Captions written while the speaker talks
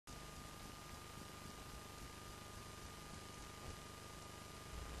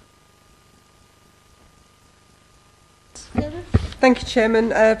Thank you,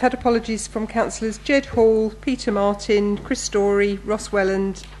 Chairman. I've had apologies from Councillors Jed Hall, Peter Martin, Chris Story, Ross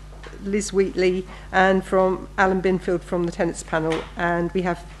Welland, Liz Wheatley, and from Alan Binfield from the Tenants Panel. And we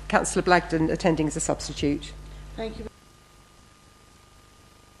have Councillor Blagden attending as a substitute. Thank you.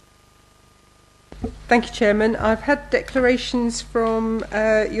 Thank you, Chairman. I've had declarations from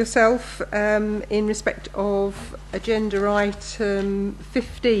yourself in respect of agenda item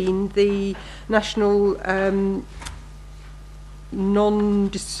 15, the national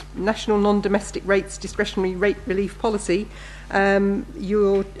non-domestic rates discretionary rate relief policy.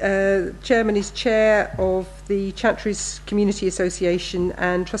 Your chairman is chair of the Chantries Community Association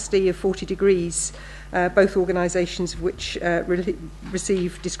and trustee of 40 Degrees, both organisations of which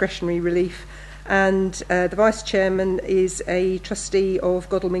receive discretionary relief. And the vice chairman is a trustee of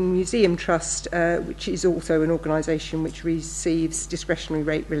Godalming Museum Trust, which is also an organisation which receives discretionary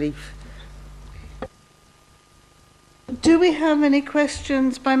rate relief. Do we have any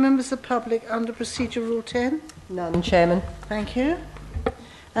questions by members of the public under Procedure Rule 10? None, Chairman. Thank you.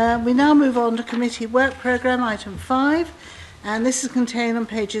 We now move on to Committee Work Programme, item 5, and this is contained on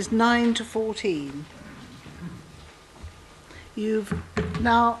pages 9 to 14.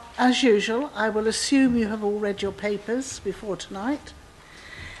 Now, as usual, I will assume you have all read your papers before tonight.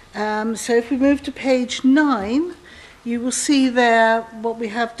 So if we move to page 9, you will see there what we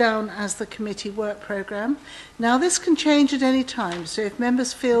have down as the committee work programme. Now, this can change at any time, so if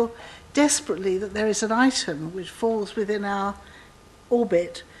members feel desperately that there is an item which falls within our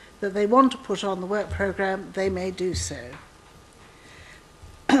orbit that they want to put on the work programme, they may do so.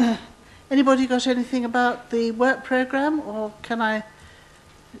 Anybody got anything about the work programme, or can I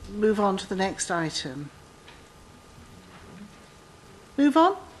move on to the next item? Move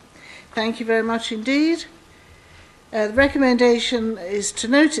on? Thank you very much indeed. The recommendation is to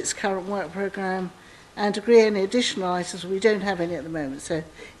note its current work programme and agree any additional items. We don't have any at the moment, so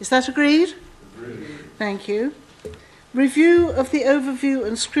is that agreed? Agreed. Thank you. Review of the overview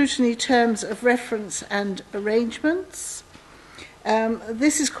and scrutiny terms of reference and arrangements.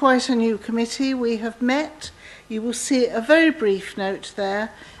 This is quite a new committee. We have met. You will see a very brief note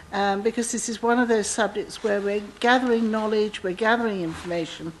there because this is one of those subjects where we're gathering knowledge, we're gathering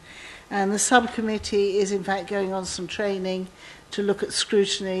information, and the subcommittee is in fact going on some training to look at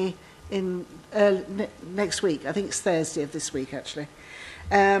scrutiny in next week. I think it's Thursday of this week actually.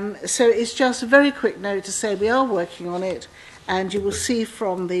 So it's just a very quick note to say we are working on it, and you will see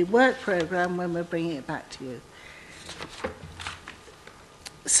from the work programme when we're bringing it back to you.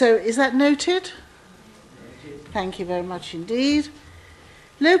 So is that noted? Thank you very much indeed.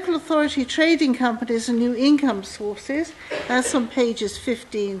 Local authority trading companies and new income sources. That's on pages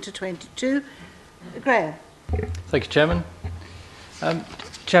 15 to 22. Graham. Thank you, Chairman.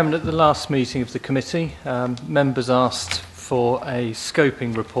 Chairman, at the last meeting of the committee, members asked for a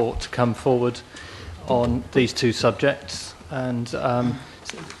scoping report to come forward on these two subjects, and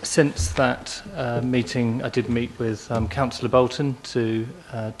since that meeting I did meet with Councillor Bolton to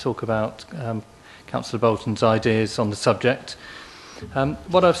talk about Councillor Bolton's ideas on the subject.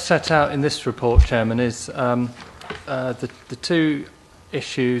 What I've set out in this report, Chairman, is the two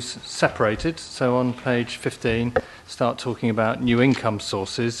issues separated. So on page 15, start talking about new income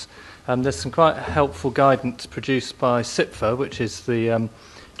sources. There's some quite helpful guidance produced by CIPFA, which is the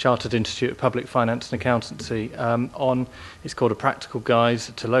Chartered Institute of Public Finance and Accountancy, it's called A Practical Guide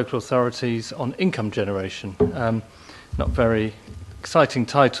to Local Authorities on Income Generation. Not very exciting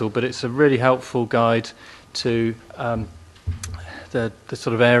title, but it's a really helpful guide to the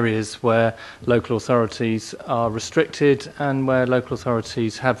sort of areas where local authorities are restricted and where local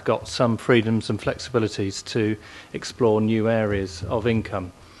authorities have got some freedoms and flexibilities to explore new areas of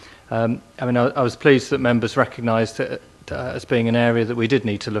income. I was pleased that members recognised it as being an area that we did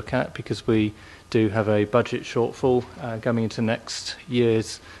need to look at, because we do have a budget shortfall coming into next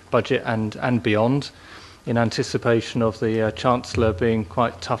year's budget and beyond, in anticipation of the Chancellor being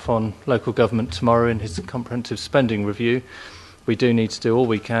quite tough on local government tomorrow in his comprehensive spending review. We do need to do all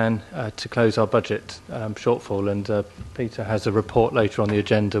we can to close our budget shortfall, and Peter has a report later on the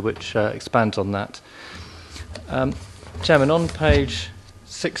agenda which expands on that. Chairman, on page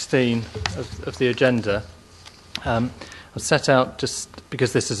 16 of the agenda, I've set out, just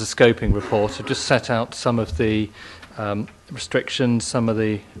because this is a scoping report, I've just set out some of the restrictions, some of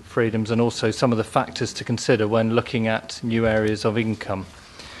the freedoms, and also some of the factors to consider when looking at new areas of income.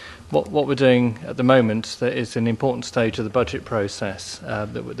 What we're doing at the moment, that is an important stage of the budget process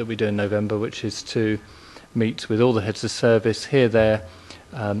that we do in November, which is to meet with all the heads of service, hear their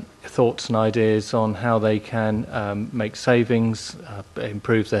thoughts and ideas on how they can make savings,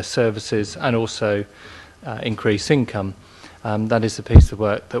 improve their services, and also increase income. That is a piece of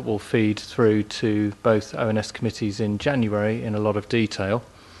work that will feed through to both ONS committees in January in a lot of detail.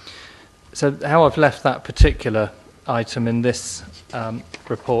 So how I've left that particular item in this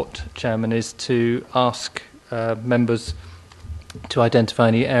report, Chairman, is to ask members to identify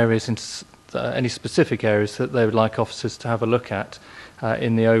any areas, any specific areas that they would like officers to have a look at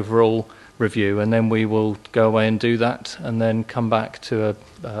in the overall review, and then we will go away and do that and then come back to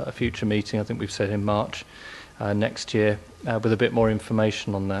a future meeting, I think we've said in March next year, with a bit more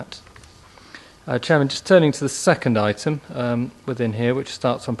information on that. Chairman, just turning to the second item within here, which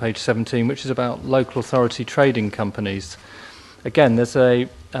starts on page 17, which is about local authority trading companies. Again, there's a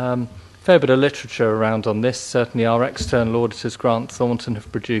fair bit of literature around on this. Certainly our external auditors, Grant Thornton,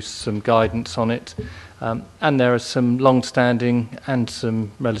 have produced some guidance on it. And there are some long-standing and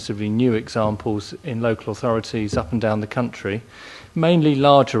some relatively new examples in local authorities up and down the country. Mainly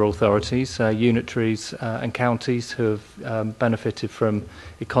larger authorities, unitaries and counties who have benefited from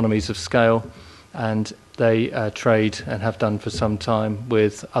economies of scale, and they trade and have done for some time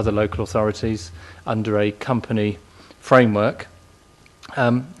with other local authorities under a company framework.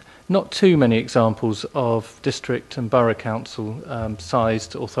 Not too many examples of district and borough council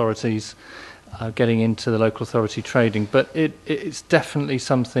sized authorities getting into the local authority trading, but it's definitely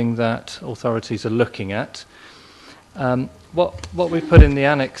something that authorities are looking at. What we put in the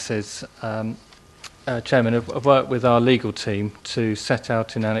annexes, Chairman, I've worked with our legal team to set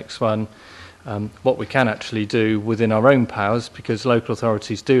out in Annex 1 what we can actually do within our own powers, because local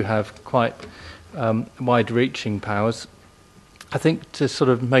authorities do have quite wide-reaching powers. I think to sort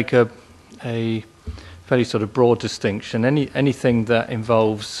of make a fairly sort of broad distinction, anything that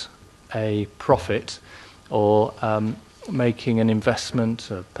involves a profit or making an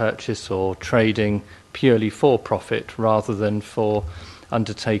investment, a purchase or trading purely for profit rather than for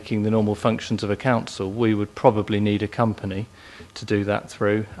undertaking the normal functions of a council, we would probably need a company to do that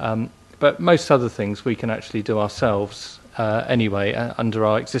through. But most other things we can actually do ourselves anyway under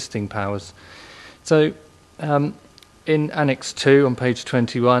our existing powers. So in Annex 2 on page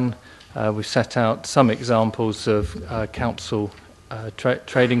 21, we've set out some examples of council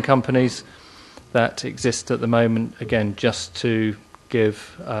trading companies that exist at the moment, again, just to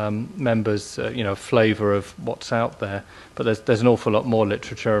give members a flavour of what's out there. But there's an awful lot more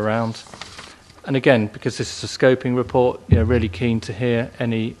literature around. And again, because this is a scoping report, really keen to hear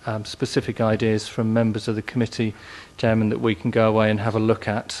any specific ideas from members of the committee, Chairman, that we can go away and have a look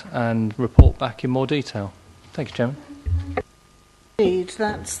at and report back in more detail. Thank you, Chairman. Indeed,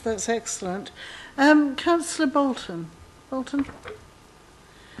 that's excellent. Councillor Bolton.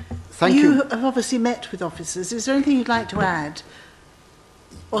 Thank you. You have obviously met with officers. Is there anything you'd like to add?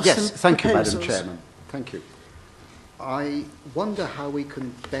 Or yes, thank proposals? you, Madam Chairman. Thank you. I wonder how we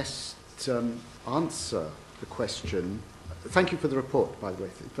can best answer the question. Thank you for the report, by the way.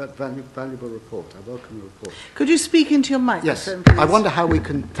 Valuable report. I welcome the report. Could you speak into your microphone, yes, please? I wonder how we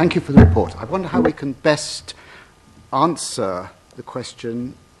can. Thank you for the report. I wonder how we can best answer the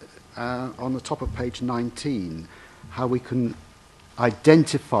question on the top of page 19. How we can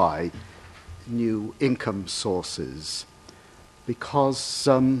identify new income sources, because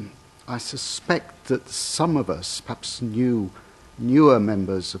I suspect that some of us, perhaps newer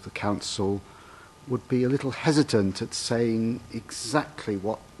members of the council, would be a little hesitant at saying exactly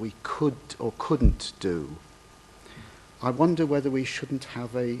what we could or couldn't do. I wonder whether we shouldn't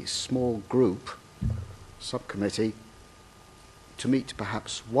have a small group, subcommittee, to meet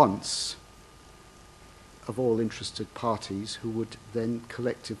perhaps once, of all interested parties, who would then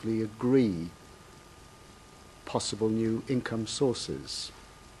collectively agree possible new income sources.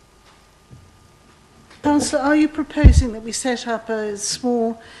 Councillor, are you proposing that we set up a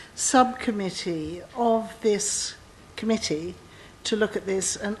small subcommittee of this committee to look at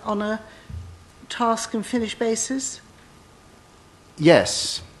this and on a task and finish basis?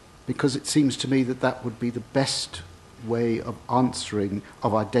 Yes, because it seems to me that that would be the best way of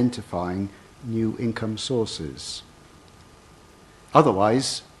identifying new income sources.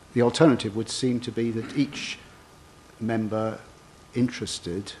 Otherwise, the alternative would seem to be that each member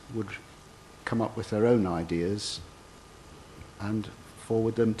interested would come up with their own ideas and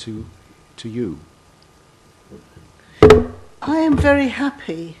forward them to you. I am very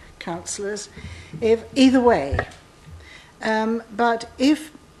happy, councillors, if either way. But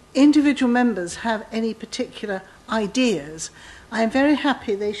if individual members have any particular ideas, I am very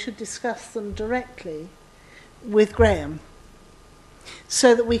happy they should discuss them directly with Graham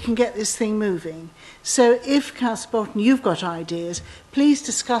so that we can get this thing moving. So if, Councillor Bolton, you've got ideas, please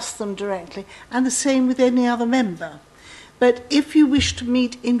discuss them directly, and the same with any other member. But if you wish to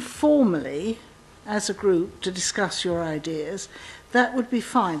meet informally as a group to discuss your ideas, that would be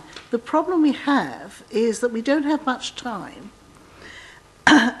fine. The problem we have is that we don't have much time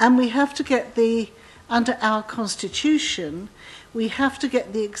and we have to get under our constitution, we have to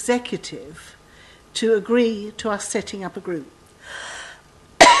get the executive to agree to us setting up a group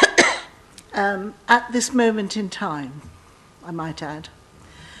at this moment in time, I might add.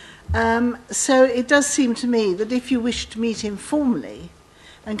 So it does seem to me that if you wish to meet informally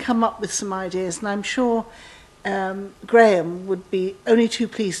and come up with some ideas, and I'm sure Graham would be only too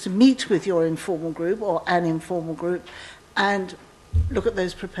pleased to meet with your informal group or an informal group and look at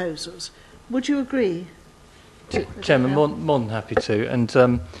those proposals. Would you agree? Chairman, more than happy to. And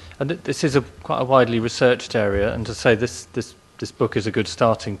this is quite a widely researched area, and to say this book is a good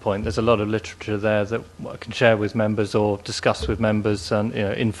starting point. There's a lot of literature there that I can share with members or discuss with members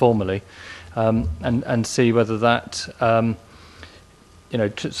informally, and see whether that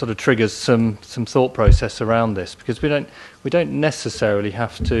sort of triggers some thought process around this, because we don't necessarily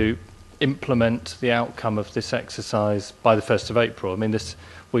have to implement the outcome of this exercise by the 1st of April. I mean,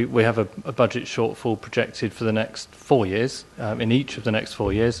 we have a budget shortfall projected for the next 4 years, in each of the next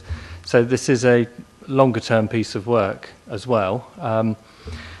 4 years. So this is a longer-term piece of work as well.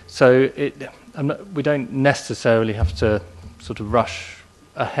 We don't necessarily have to sort of rush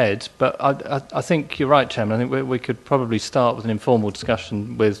ahead, but I think you're right, Chairman. I think we could probably start with an informal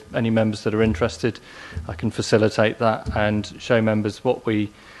discussion with any members that are interested. I can facilitate that and show members what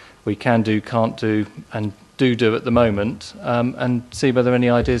we can do, can't do, and do at the moment, and see whether any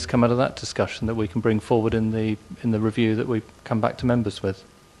ideas come out of that discussion that we can bring forward in the review that we come back to members with.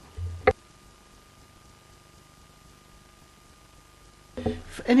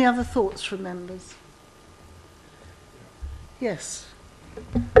 Any other thoughts from members? Yes.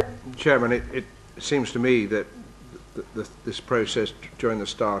 Chairman, it seems to me that this process during the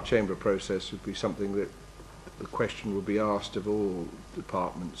Star Chamber process would be something that the question would be asked of all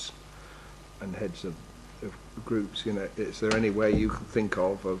departments and heads of groups. Is there any way you can think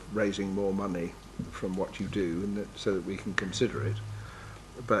of raising more money from what you do, and so that we can consider it?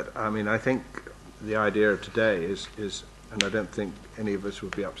 But I mean, I think the idea of today is, and I don't think any of us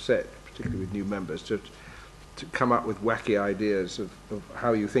would be upset, particularly with new members, to come up with wacky ideas of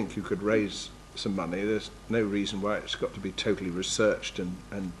how you think you could raise some money. There's no reason why it's got to be totally researched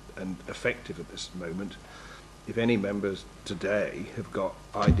and effective at this moment. If any members today have got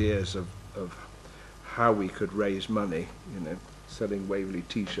ideas of how we could raise money, selling Waverley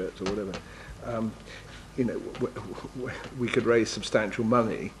T-shirts or whatever, we could raise substantial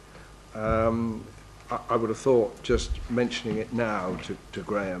money. I would have thought just mentioning it now to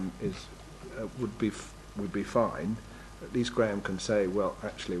Graham would be fine. At least Graham can say, well,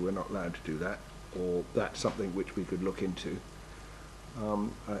 actually, we're not allowed to do that, or that's something which we could look into.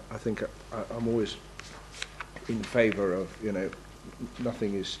 I think I'm always in favour of,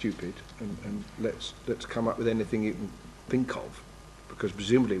 nothing is stupid, and let's come up with anything you can think of, because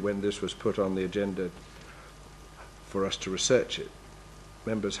presumably when this was put on the agenda for us to research it,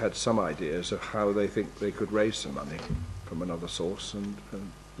 members had some ideas of how they think they could raise some money from another source, and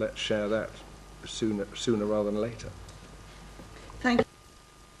let's share that sooner rather than later. Thank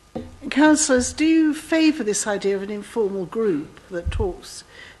you. Councillors, do you favour this idea of an informal group that talks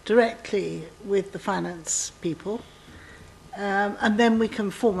directly with the finance people, and then we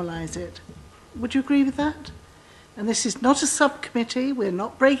can formalise it? Would you agree with that? And this is not a subcommittee, we're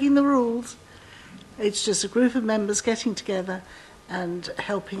not breaking the rules, it's just a group of members getting together and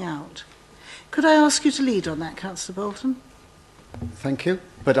helping out. Could I ask you to lead on that, Councillor Bolton? Thank you,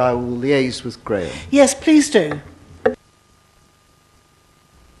 but I will liaise with Graham. Yes, please do.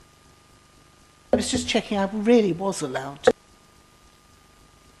 I was just checking I really was allowed to.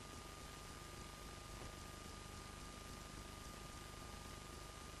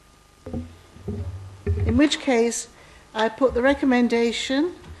 In which case, I put the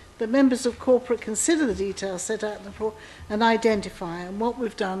recommendation that members of corporate consider the details set out in the report and identify. And what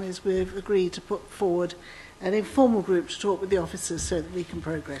we've done is we've agreed to put forward an informal group to talk with the officers so that we can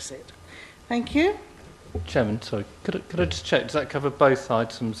progress it. Thank you. Chairman, sorry, could I just check, does that cover both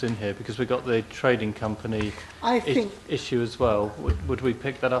items in here? Because we've got the trading company issue as well. Would we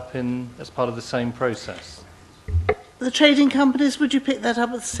pick that up as part of the same process? The trading companies, would you pick that up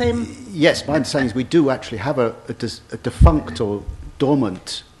at the same? Yes, my understanding is we do actually have a defunct or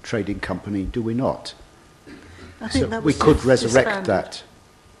dormant trading company, do we not? I think so that we was could resurrect disbanded. that.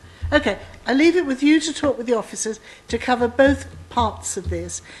 Okay, I leave it with you to talk with the officers to cover both parts of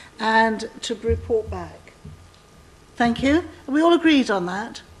this and to report back. Thank you. Are we all agreed on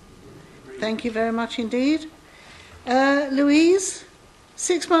that? Thank you very much indeed. Louise?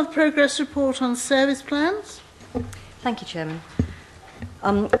 6-month progress report on service plans. Thank you, Chairman.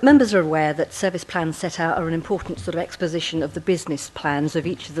 Members are aware that service plans set out are an important sort of exposition of the business plans of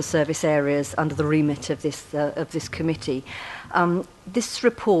each of the service areas under the remit of this committee. This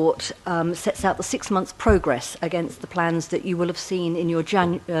report sets out the 6 months' progress against the plans that you will have seen in your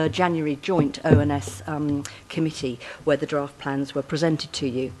January joint ONS committee, where the draft plans were presented to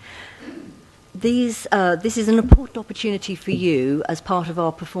you. This is an important opportunity for you as part of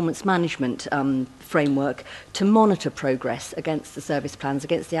our performance management framework to monitor progress against the service plans,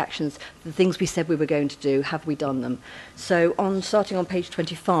 against the actions, the things we said we were going to do, have we done them? So starting on page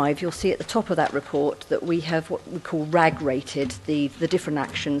 25, you'll see at the top of that report that we have what we call RAG rated the different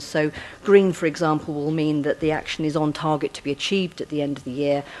actions. So green, for example, will mean that the action is on target to be achieved at the end of the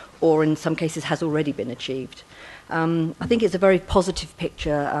year, or in some cases has already been achieved. I think it's a very positive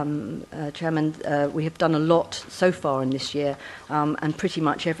picture, Chairman. We have done a lot so far in this year, and pretty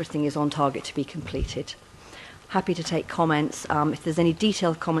much everything is on target to be completed. Happy to take comments. If there's any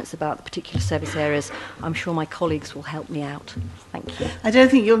detailed comments about the particular service areas, I'm sure my colleagues will help me out. Thank you. I don't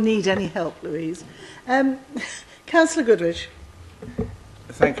think you'll need any help, Louise. Councillor Goodrich.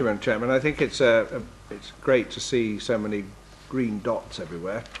 Thank you, Madam Chairman. I think it's great to see so many green dots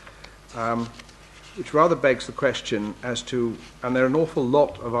everywhere. Which rather begs the question as to, and there are an awful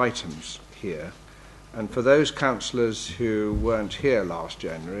lot of items here, and for those councillors who weren't here last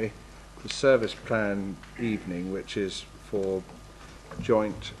January, the service plan evening, which is for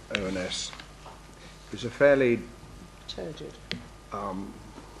joint ONS, is a fairly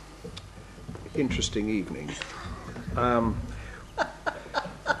interesting evening.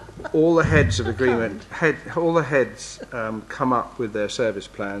 All the heads of agreement, all the heads come up with their service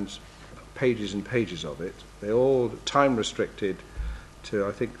plans, pages and pages of it. They're all time restricted to,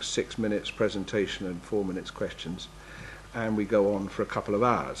 I think, 6 minutes presentation and 4 minutes questions, and we go on for a couple of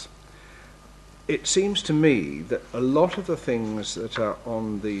hours. It seems to me that a lot of the things that are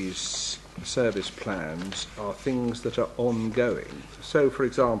on these service plans are things that are ongoing. So, for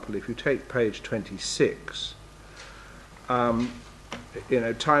example, if you take page 26,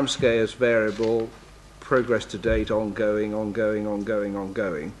 timescales variable, progress to date, ongoing.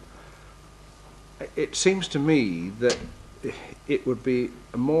 It seems to me that it would be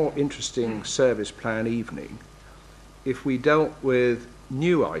a more interesting service plan evening if we dealt with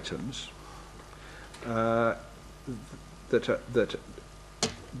new items that are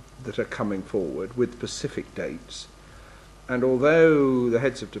coming forward with specific dates. And although the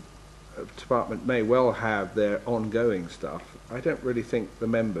heads of department may well have their ongoing stuff, I don't really think the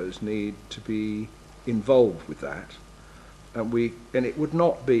members need to be involved with that. And it would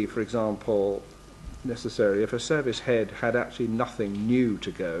not be, for example, necessarily if a service head had actually nothing new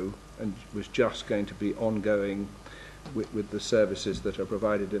to go and was just going to be ongoing with the services that are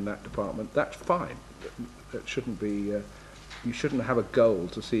provided in that department, that's fine. That shouldn't be, you shouldn't have a goal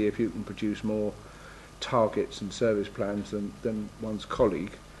to see if you can produce more targets and service plans than one's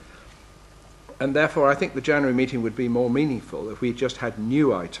colleague. And therefore I think the January meeting would be more meaningful if we just had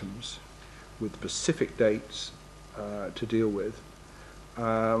new items with specific dates to deal with.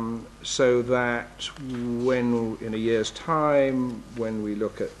 So that when in a year's time, when we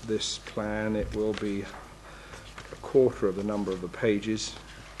look at this plan, it will be a quarter of the number of the pages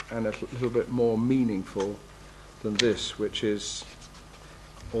and a little bit more meaningful than this, which is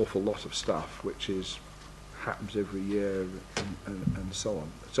an awful lot of stuff, which happens every year and so on.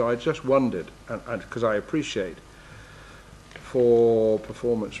 So I just wondered, and because I appreciate for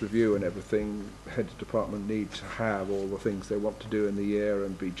performance review and everything, heads of department need to have all the things they want to do in the year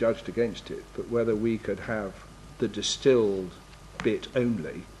and be judged against it, but whether we could have the distilled bit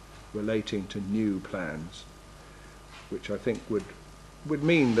only relating to new plans, which I think would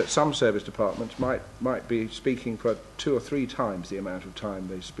mean that some service departments might be speaking for 2 or 3 times the amount of time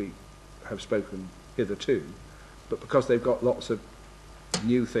they have spoken hitherto, but because they've got lots of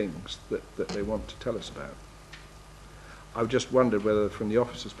new things that they want to tell us about. I just wondered whether, from the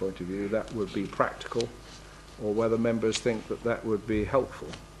officer's point of view, that would be practical, or whether members think that that would be helpful.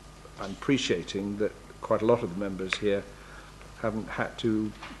 I'm appreciating that quite a lot of the members here haven't had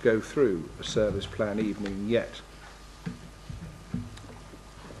to go through a service plan evening yet.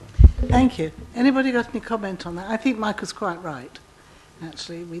 Thank you. Anybody got any comment on that? I think Mike was quite right.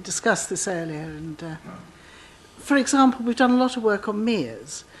 Actually, we discussed this earlier, and for example, we've done a lot of work on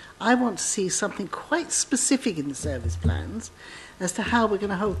MEAs. I want to see something quite specific in the service plans as to how we're going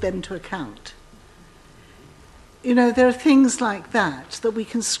to hold them to account. You know, there are things like that we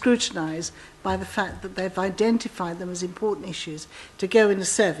can scrutinise by the fact that they've identified them as important issues to go in a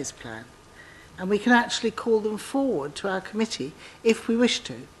service plan. and we can actually call them forward to our committee if we wish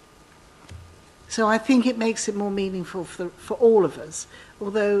to. So I think it makes it more meaningful for all of us,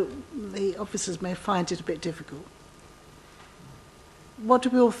 although the officers may find it a bit difficult. What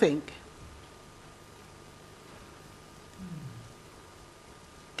do we all think?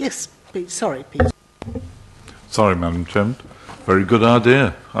 Yes, Pete. Sorry, Pete. Sorry, Madam Chairman. Very good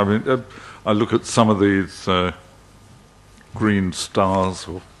idea. I mean, I look at some of these green stars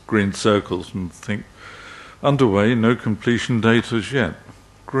or green circles and think, underway, no completion date as yet.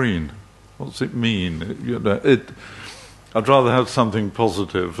 Green. What's it mean? You know, I'd rather have something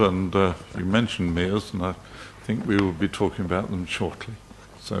positive, and you mentioned MERS, and I think we will be talking about them shortly.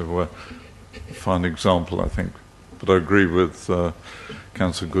 So, a fine example, I think. But I agree with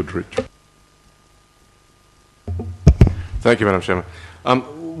Councillor Goodrich. Thank you, Madam Chairman.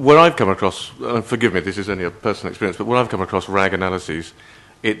 Where I've come across, forgive me, this is only a personal experience, but when I've come across RAG analyses,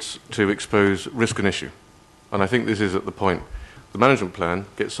 it's to expose risk and issue. And I think this is at the point. The management plan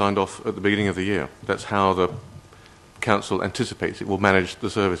gets signed off at the beginning of the year. That's how the council anticipates it will manage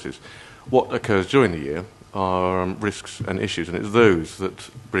the services. What occurs during the year are risks and issues, and it's those that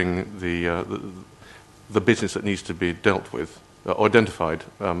bring the business that needs to be dealt with, identified,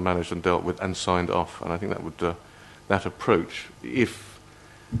 managed and dealt with, and signed off. And I think that would that approach, if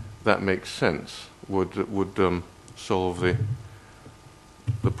that makes sense, would solve the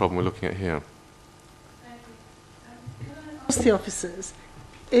problem we're looking at here. Ask the officers,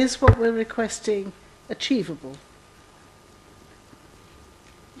 is what we're requesting achievable?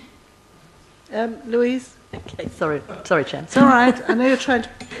 Louise? Okay, sorry, Chair. It's all right. I know you're trying to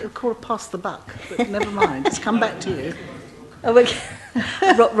call pass the buck, but never mind. It's come back to you. Oh, okay.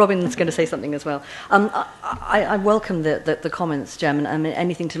 Robin's going to say something as well. I welcome the comments, Chairman. I mean,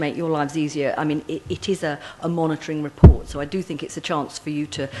 anything to make your lives easier. I mean, it is a monitoring report, so I do think it's a chance for you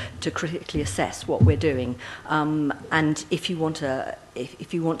to critically assess what we're doing. And if you want to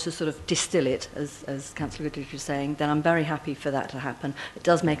sort of distill it, as Councillor Goodrich was saying, then I'm very happy for that to happen. It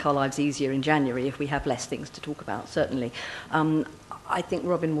does make our lives easier in January if we have less things to talk about, certainly. I think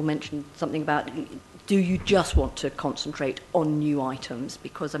Robin will mention something about, do you just want to concentrate on new items?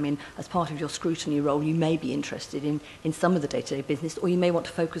 Because, I mean, as part of your scrutiny role, you may be interested in some of the day-to-day business, or you may want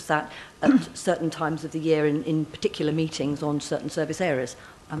to focus that at certain times of the year in particular meetings on certain service areas.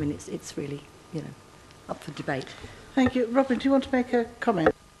 I mean, it's really, up for debate. Thank you. Robin, do you want to make a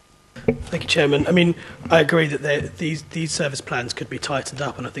comment? Thank you, Chairman. I mean, I agree that these service plans could be tightened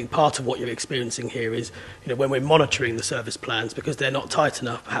up, and I think part of what you're experiencing here is, when we're monitoring the service plans, because they're not tight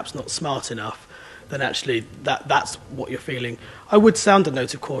enough, perhaps not smart enough, then actually that's what you're feeling. I would sound a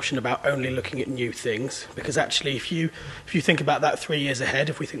note of caution about only looking at new things, because actually if you think about that 3 years ahead,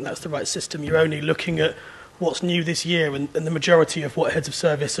 if we think that's the right system, you're only looking at what's new this year, and the majority of what heads of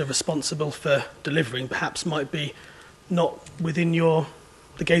service are responsible for delivering perhaps might be not within the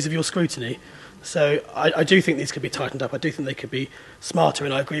gaze of your scrutiny. So I do think these could be tightened up. I do think they could be smarter,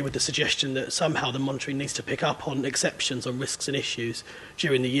 and I agree with the suggestion that somehow the monitoring needs to pick up on exceptions, on risks and issues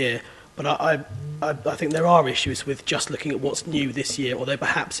during the year. But I think there are issues with just looking at what's new this year, although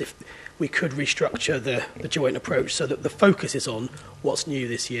perhaps if we could restructure the joint approach so that the focus is on what's new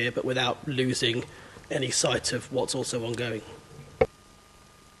this year, but without losing any sight of what's also ongoing.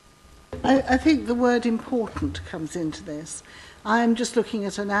 I think the word important comes into this. I'm just looking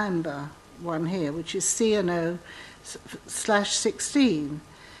at an amber one here, which is CNO/16,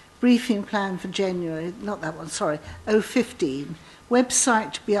 briefing plan for January, not that one, sorry, 015,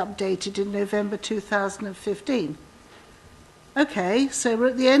 website to be updated in November 2015. Okay, so we're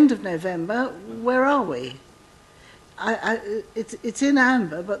at the end of November. Where are we? It's in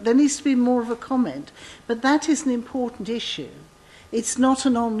amber, but there needs to be more of a comment. But that is an important issue. It's not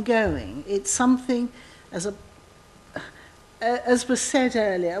an ongoing. It's something, as was said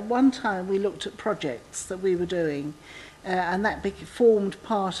earlier, at one time we looked at projects that we were doing, and that formed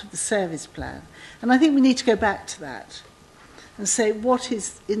part of the service plan. And I think we need to go back to that and say what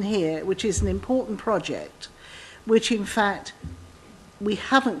is in here, which is an important project, which in fact we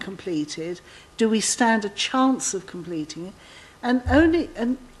haven't completed. Do we stand a chance of completing it? And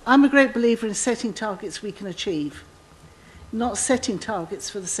I'm a great believer in setting targets we can achieve, not setting targets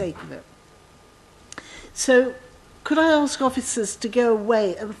for the sake of it. So could I ask officers to go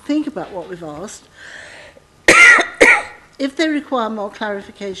away and think about what we've asked? If they require more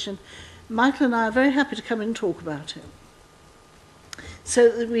clarification, Michael and I are very happy to come in and talk about it, so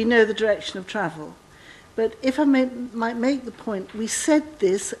that we know the direction of travel. But if I might make the point, we said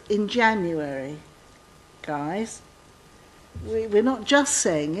this in January, guys. We're not just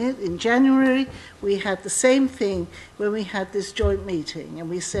saying it. In January, we had the same thing when we had this joint meeting, and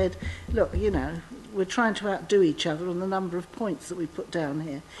we said, look, you know, we're trying to outdo each other on the number of points that we put down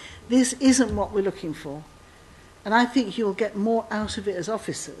here. This isn't what we're looking for. And I think you'll get more out of it as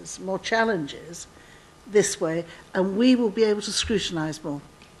officers, more challenges this way, and we will be able to scrutinise more.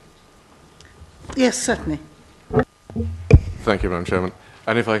 Yes, certainly. Thank you, Madam Chairman.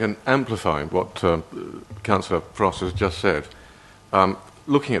 And if I can amplify what Councillor Frost has just said,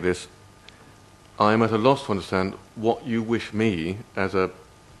 looking at this, I am at a loss to understand what you wish me, as a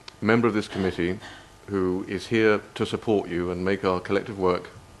member of this committee who is here to support you and make our collective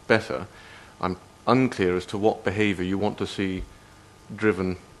work better, I'm unclear as to what behaviour you want to see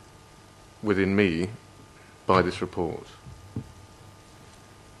driven within me by this report.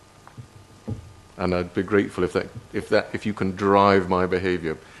 And I'd be grateful if you can drive my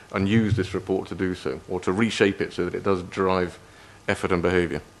behaviour and use this report to do so, or to reshape it so that it does drive effort and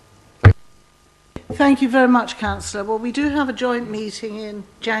behaviour. Thank you very much, Councillor. Well, we do have a joint meeting in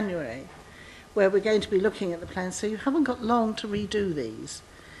January where we're going to be looking at the plans, so you haven't got long to redo these.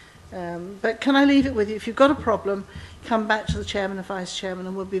 But can I leave it with you? If you've got a problem, come back to the Chairman and Vice Chairman,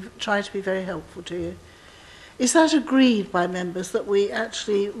 and we'll try to be very helpful to you. Is that agreed by members that we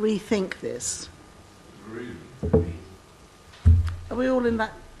actually rethink this? Agreed. Are we all in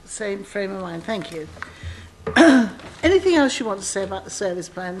that same frame of mind? Thank you. Anything else you want to say about the service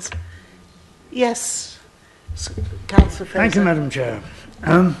plans? Yes, Councillor Fraser. Thank you, Madam Chair.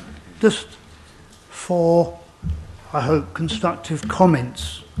 Just for, I hope, constructive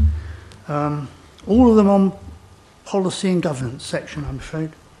comments. All of them on policy and governance section, I'm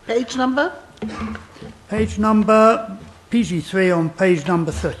afraid. Page number? Page number, PG3 on page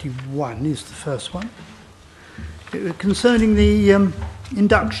number 31 is the first one. Concerning the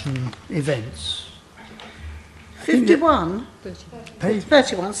induction events. 51? Page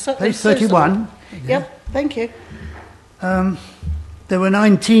 31. Page 31. Yep, thank you. There were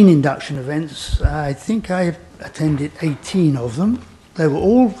 19 induction events. I think I attended 18 of them. They were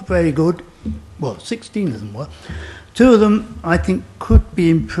all very good. Well, 16 of them were. 2 of them, I think, could be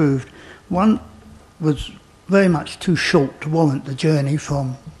improved. One was very much too short to warrant the journey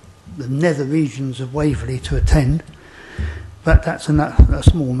from the nether regions of Waverley to attend, but that's a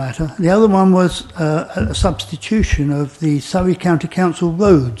small matter. The other one was a substitution of the Surrey County Council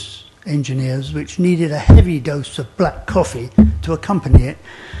roads engineers, which needed a heavy dose of black coffee to accompany it,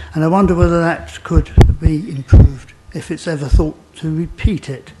 and I wonder whether that could be improved if it's ever thought to repeat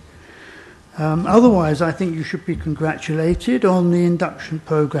it. Otherwise, I think you should be congratulated on the induction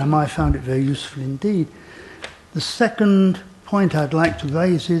programme. I found it very useful indeed. The second point I'd like to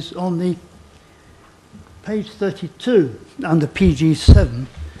raise is on the page 32 under PG7,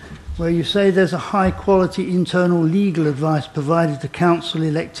 where you say there's a high quality internal legal advice provided to council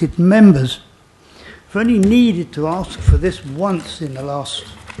elected members. I've only needed to ask for this once in the last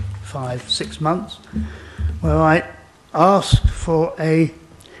 5-6 months, where I asked for a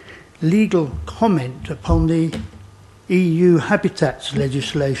legal comment upon the EU habitats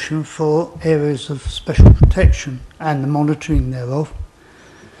legislation for areas of special protection and the monitoring thereof,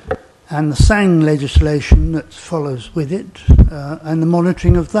 and the SANG legislation that follows with it, and the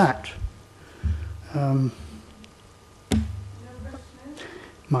monitoring of that.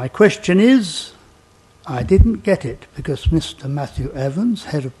 My question is, I didn't get it because Mr. Matthew Evans,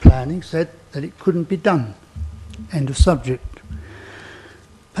 Head of Planning, said that it couldn't be done. End of subject.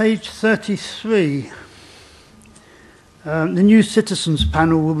 Page 33. The new citizens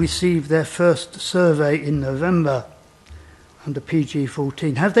panel will receive their first survey in November under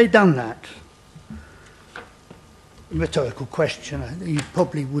PG14. Have they done that? Rhetorical question. You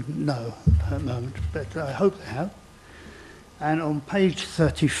probably wouldn't know at the moment, but I hope they have. And on page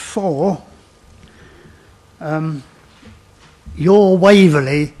 34, your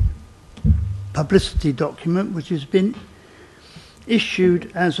Waverley publicity document, which has been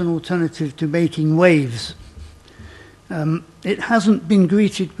issued as an alternative to making waves. It hasn't been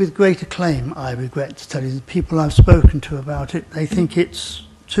greeted with great acclaim, I regret to tell you. The people I've spoken to about it, they think it's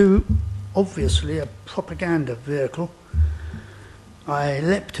too obviously a propaganda vehicle. I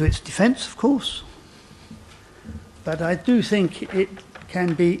leapt to its defence, of course, but I do think it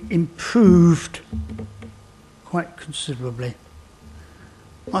can be improved quite considerably.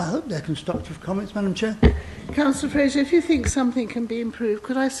 I hope they're constructive comments, Madam Chair. Councillor Fraser, if you think something can be improved,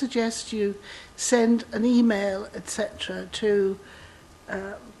 could I suggest you send an email, etc., to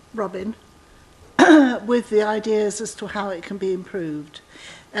Robin with the ideas as to how it can be improved?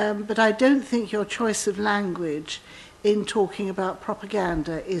 But I don't think your choice of language in talking about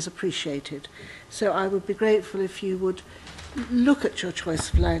propaganda is appreciated. So I would be grateful if you would look at your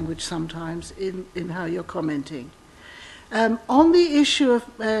choice of language sometimes in how you're commenting. On the issue of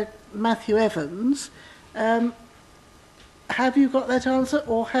Matthew Evans, have you got that answer,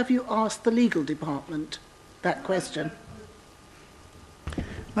 or have you asked the legal department that question?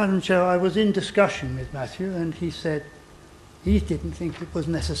 Madam Chair, I was in discussion with Matthew and he said he didn't think it was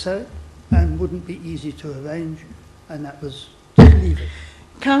necessary and wouldn't be easy to arrange, and that was to leave it.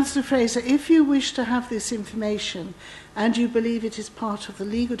 Councillor Fraser, if you wish to have this information and you believe it is part of the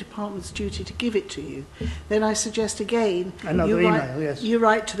legal department's duty to give it to you, then I suggest again you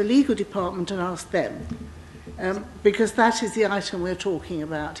write to the legal department and ask them, because that is the item we're talking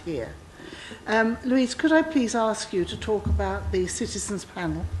about here. Louise, could I please ask you to talk about the citizens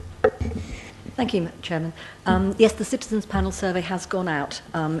panel? Thank you, Chairman. Yes, the citizens panel survey has gone out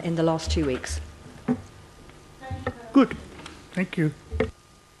in the last 2 weeks. Good. Thank you.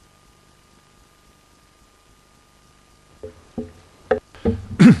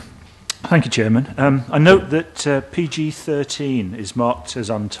 Thank you, Chairman. I note that PG13 is marked as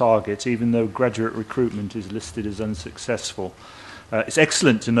on target, even though graduate recruitment is listed as unsuccessful. It's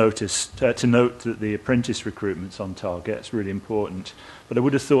excellent to note that the apprentice recruitment's on target. It's really important. But I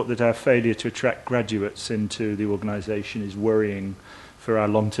would have thought that our failure to attract graduates into the organisation is worrying for our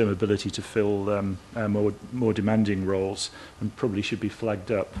long-term ability to fill our more demanding roles, and probably should be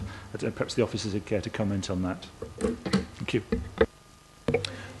flagged up. Perhaps the officers would care to comment on that. Thank you.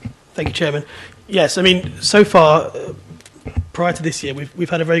 Thank you, Chairman. Yes, I mean, so far, prior to this year, we've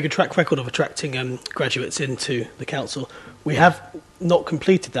had a very good track record of attracting graduates into the council. We have not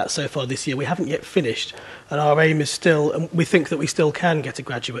completed that so far this year. We haven't yet finished, and our aim is still, and we think that we still can get a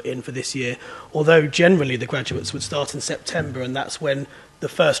graduate in for this year, although generally the graduates would start in September, and that's when the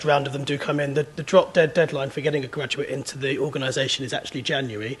first round of them do come in. The drop-dead deadline for getting a graduate into the organisation is actually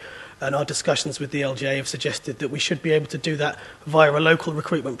January, and our discussions with the LGA have suggested that we should be able to do that via a local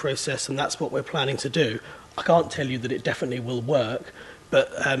recruitment process, and that's what we're planning to do. I can't tell you that it definitely will work,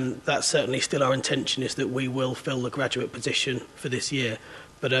 but that's certainly still our intention, is that we will fill the graduate position for this year.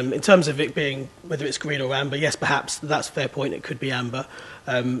 But in terms of it being, whether it's green or amber, yes, perhaps that's a fair point, it could be amber,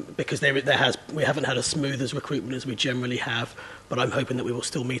 because we haven't had as smooth as recruitment as we generally have, but I'm hoping that we will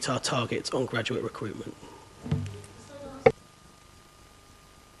still meet our targets on graduate recruitment.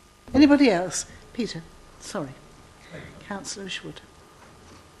 Anybody else? Peter, sorry. Councillor Ishwood.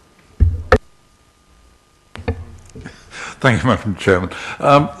 Thank you, Madam Chairman.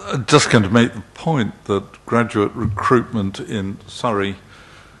 Just going to make the point that graduate recruitment in Surrey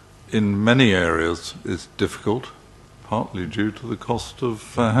in many areas is difficult, partly due to the cost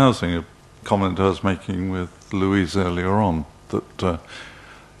of housing. A comment I was making with Louise earlier on, that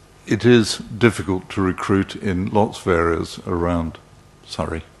it is difficult to recruit in lots of areas around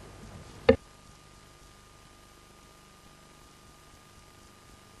Surrey.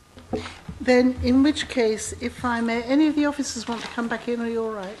 Then, in which case, if I may, any of the officers want to come back in, are you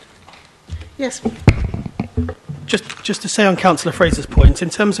all right? Yes. Just to say on Councillor Fraser's point, in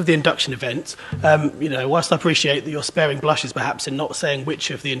terms of the induction event, whilst I appreciate that you're sparing blushes perhaps in not saying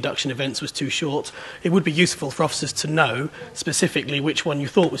which of the induction events was too short, it would be useful for officers to know specifically which one you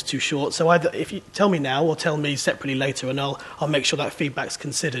thought was too short. So either if you tell me now or tell me separately later, and I'll make sure that feedback's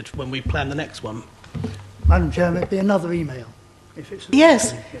considered when we plan the next one. Madam Chairman, it'd be another email.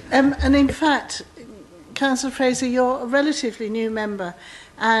 Yes, and in fact, Councillor Fraser, you're a relatively new member,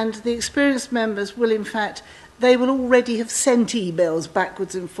 and the experienced members will, in fact, they will already have sent emails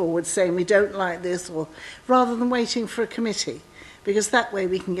backwards and forwards saying we don't like this, or rather than waiting for a committee, because that way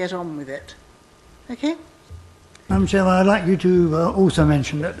we can get on with it. Okay? Madam Chairman, I'd like you to also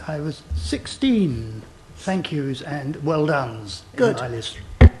mention that I was 16 thank yous and well dones in my list.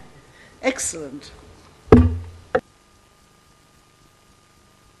 Excellent.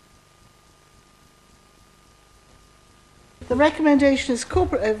 The recommendation as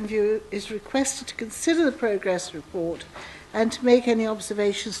corporate overview is requested to consider the progress report and to make any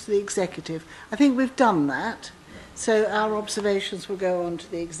observations to the executive. I think we've done that, so our observations will go on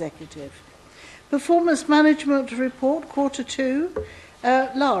to the executive. Performance management report, quarter 2.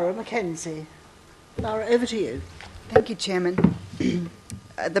 Lara Mackenzie. Lara, over to you. Thank you, Chairman.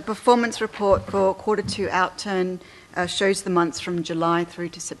 The performance report for quarter 2 outturn shows the months from July through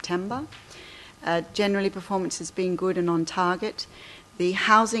to September. Generally, performance has been good and on target. The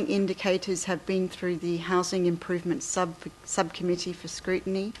housing indicators have been through the Housing Improvement Subcommittee for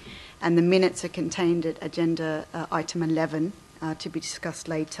scrutiny, and the minutes are contained at agenda item 11 to be discussed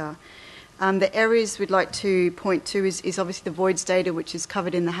later. The areas we'd like to point to is obviously the voids data, which is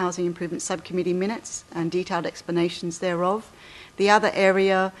covered in the Housing Improvement Subcommittee minutes and detailed explanations thereof. The other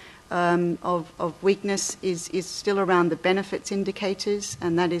area of weakness is still around the benefits indicators,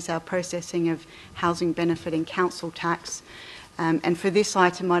 and that is our processing of housing benefit and council tax. And for this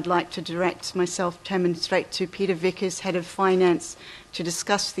item, I'd like to direct myself, Chairman, straight to Peter Vickers, Head of Finance, to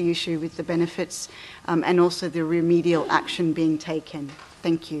discuss the issue with the benefits and also the remedial action being taken.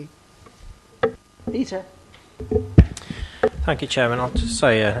 Thank you. Peter. Thank you, Chairman. I'll just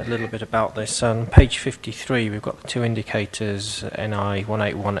say a little bit about this. On page 53, we've got the two indicators, NI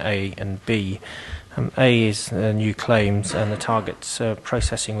 181A and B. A is new claims, and the target's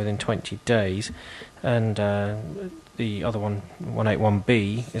processing within 20 days. And the other one,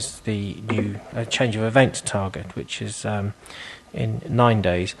 181B, is the new change of event target, which is in 9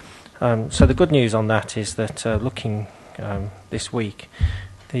 days. So the good news on that is that looking this week,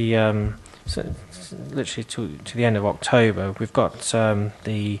 so literally to the end of October, we've got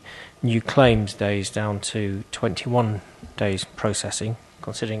the new claims days down to 21 days processing,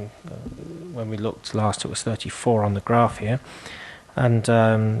 considering when we looked last it was 34 on the graph here, and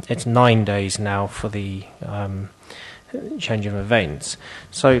it's 9 days now for the change of events.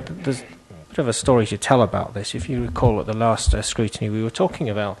 So there's a bit of a story to tell about this. If you recall at the last scrutiny, we were talking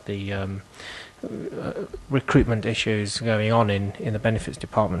about the recruitment issues going on in the benefits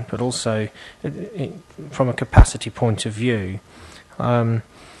department, but also from a capacity point of view.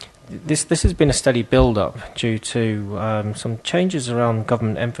 This has been a steady build-up due to some changes around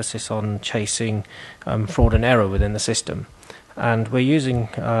government emphasis on chasing fraud and error within the system. And we're using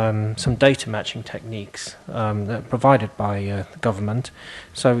some data matching techniques that are provided by the government.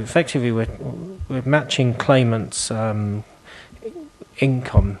 So effectively we're matching claimants'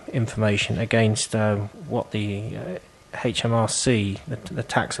 income information against what the HMRC, the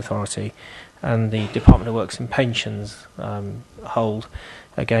tax authority, and the Department of Works and Pensions hold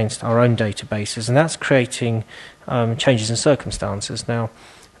against our own databases, and that's creating changes in circumstances. Now,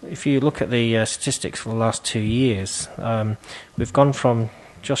 if you look at the statistics for the last 2 years, we've gone from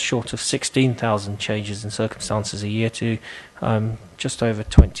just short of 16,000 changes in circumstances a year to just over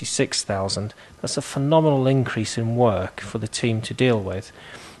 26,000. That's a phenomenal increase in work for the team to deal with.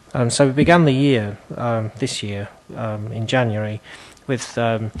 So we began the year, this year, in January, with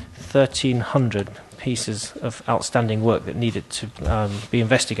 1,300 pieces of outstanding work that needed to be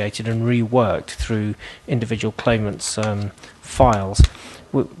investigated and reworked through individual claimants' files.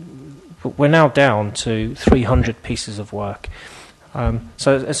 We're now down to 300 pieces of work.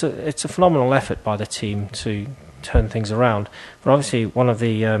 So it's a phenomenal effort by the team to turn things around. But obviously, one of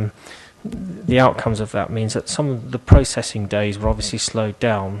the outcomes of that means that some of the processing days were obviously slowed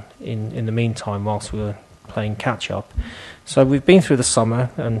down in the meantime whilst we were playing catch up. So we've been through the summer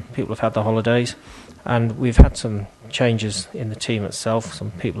and people have had the holidays, and we've had some changes in the team itself.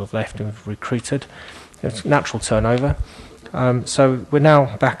 Some people have left and we've recruited. It's natural turnover. So we're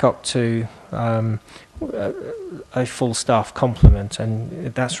now back up to a full staff complement,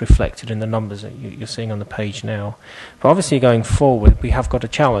 and that's reflected in the numbers that you're seeing on the page now. But obviously going forward, we have got a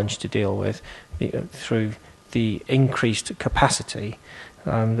challenge to deal with through the increased capacity,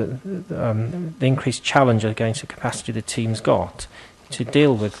 the increased challenge against the capacity the team's got to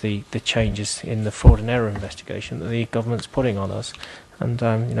deal with the changes in the fraud and error investigation that the government's putting on us. And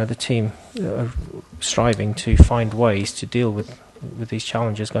the team are striving to find ways to deal with these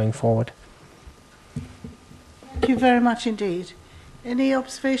challenges going forward. Thank you very much indeed. Any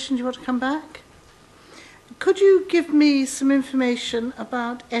observations you want to come back? Could you give me some information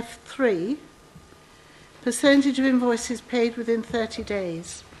about F3, percentage of invoices paid within 30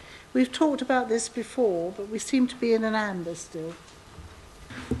 days? We've talked about this before, but we seem to be in an amber still.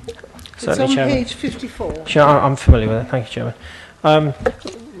 Certainly, it's on Chairman. page 54. Sure, I'm familiar with it. Thank you, Chairman.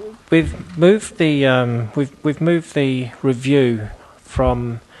 We've moved the review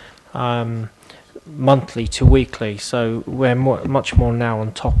from monthly to weekly, so we're much more now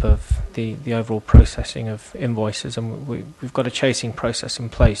on top of the overall processing of invoices, and we've got a chasing process in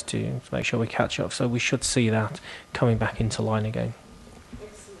place to make sure we catch up. So we should see that coming back into line again.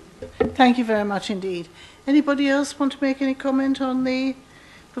 Excellent. Thank you very much indeed. Anybody else want to make any comment on the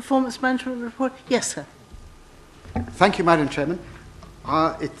performance management report? Yes, sir. Thank you, Madam Chairman.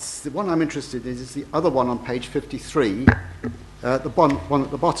 It's the one I'm interested in is the other one on page 53, the one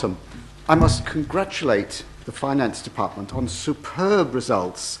at the bottom. I must congratulate the Finance Department on superb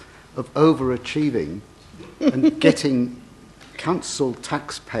results of overachieving and getting council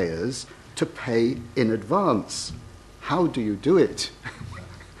taxpayers to pay in advance. How do you do it?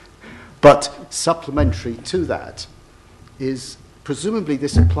 But supplementary to that is presumably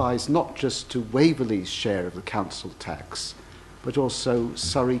this applies not just to Waverley's share of the council tax, but also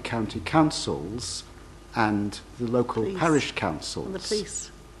Surrey County Councils and the local parish councils. And the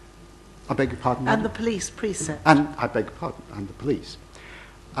police. I beg your pardon? And the police precept. And, I beg your pardon, and the police.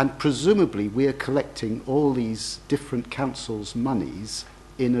 And presumably we are collecting all these different councils' monies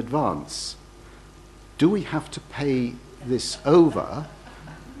in advance. Do we have to pay this over?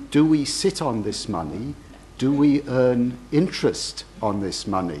 Do we sit on this money? Do we earn interest on this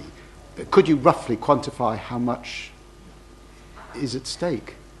money? Could you roughly quantify how much is at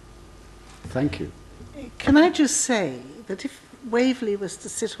stake? Thank you. Can I just say that if Waverley was to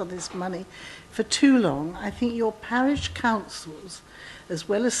sit on this money for too long, I think your parish councils, as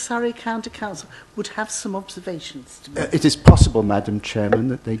well as Surrey County Council, would have some observations to make. It is possible, Madam Chairman,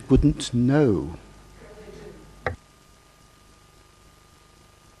 that they wouldn't know.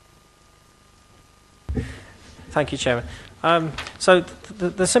 Thank you, Chairman. So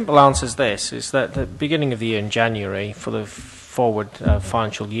the simple answer is this, is that at the beginning of the year in January, for the forward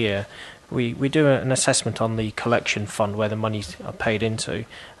financial year, we do an assessment on the collection fund where the monies are paid into,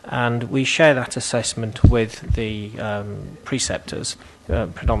 and we share that assessment with the preceptors,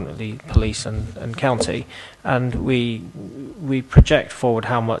 predominantly police and county, and we project forward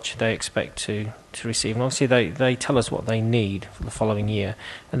how much they expect to receive. And obviously they tell us what they need for the following year,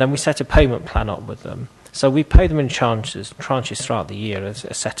 and then we set a payment plan up with them. So we pay them in tranches throughout the year as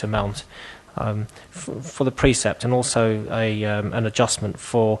a set amount for the precept, and also an adjustment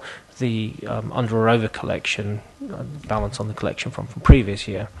for the under or over collection balance on the collection from previous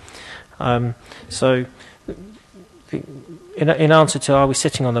year. So in answer to are we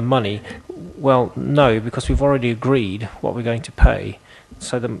sitting on the money, well, no, because we've already agreed what we're going to pay.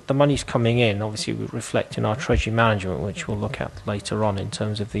 So the money's coming in, obviously we reflect in our treasury management, which we'll look at later on in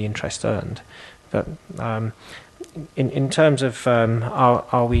terms of the interest earned. But in terms of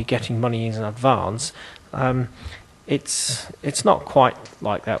are we getting money in advance, it's not quite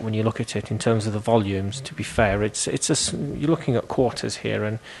like that when you look at it in terms of the volumes. To be fair, you're looking at quarters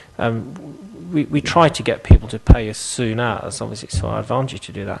here, and we try to get people to pay as soon as. Obviously, it's to our advantage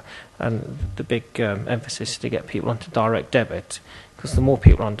to do that, and the big emphasis is to get people onto direct debit, because the more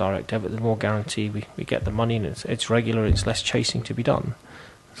people on direct debit, the more guarantee we get the money, and it's regular. It's less chasing to be done.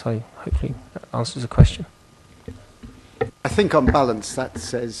 So hopefully that answers the question. I think on balance that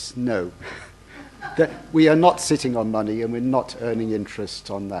says no. That we are not sitting on money and we're not earning interest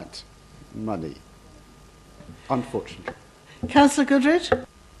on that money, unfortunately. Councillor Goodrich?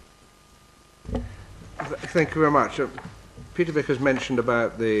 Thank you very much. Peter Vickers mentioned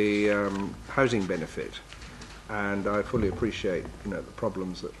about the housing benefit, and I fully appreciate the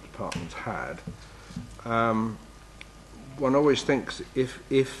problems that the department's had. One always thinks if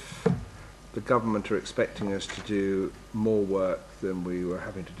the government are expecting us to do more work than we were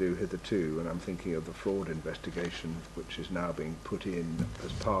having to do hitherto, and I'm thinking of the fraud investigation which is now being put in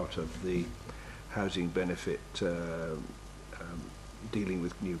as part of the housing benefit dealing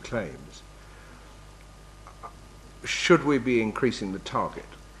with new claims, should we be increasing the target?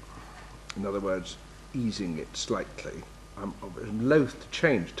 In other words, easing it slightly. I'm loath to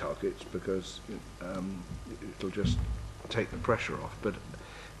change targets because it'll just take the pressure off, but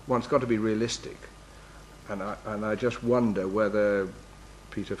one's got to be realistic, and I just wonder whether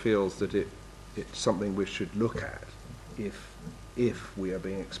Peter feels that it's something we should look at if we are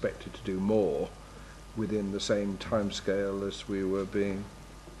being expected to do more within the same timescale as we were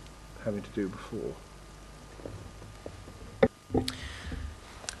having to do before.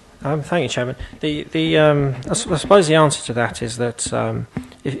 Thank you, Chairman. I suppose the answer to that is that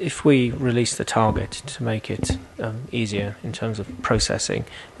if we release the target to make it easier in terms of processing,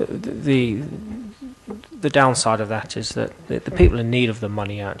 the downside of that is that the people in need of the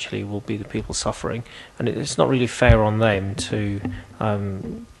money actually will be the people suffering, and it's not really fair on them to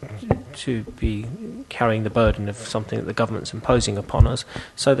be carrying the burden of something that the government's imposing upon us.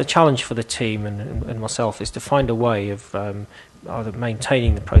 So the challenge for the team and myself is to find a way of either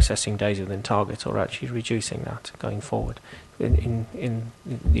maintaining the processing days within target or actually reducing that going forward in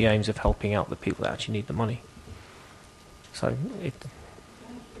the aims of helping out the people that actually need the money. So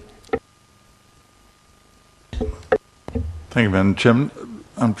Thank you, Madam Chairman.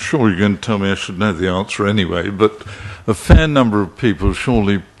 I'm sure you're going to tell me I should know the answer anyway, but a fair number of people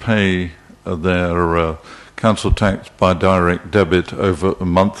surely pay their council tax by direct debit over a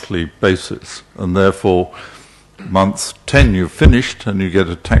monthly basis, and therefore month 10 you've finished and you get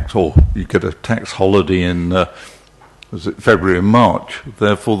a tax holiday in was it February and March,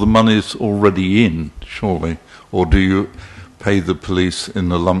 therefore the money's already in, surely, or do you pay the police in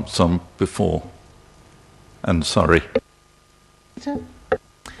a lump sum before? And sorry.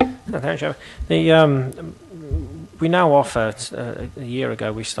 Thanks, Chairman. We now offer, a year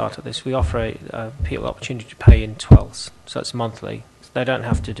ago we started this, we offer people the opportunity to pay in 12s, so it's monthly. they don't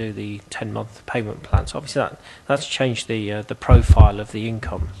have to do the 10-month payment plan. So obviously that's changed the profile of the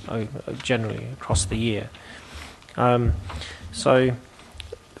income generally across the year. So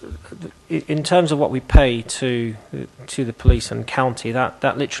in terms of what we pay to the police and county,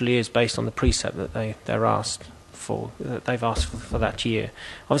 that literally is based on the precept that they're asked for, that they've asked for that year.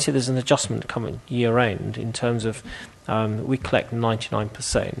 Obviously, there's an adjustment coming year end in terms of we collect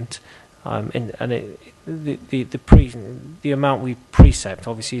 99%, the amount we precept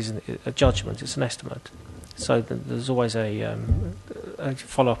obviously isn't a judgment; it's an estimate. So there's always a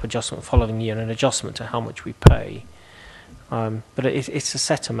follow-up adjustment following year and an adjustment to how much we pay. But it's a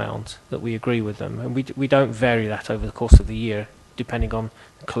set amount that we agree with them, and we don't vary that over the course of the year, depending on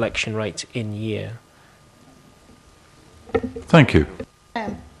the collection rate in year. Thank you.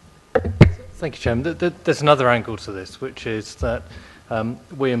 Thank you, Chairman. There's another angle to this, which is that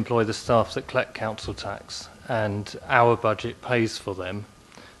we employ the staff that collect council tax, and our budget pays for them.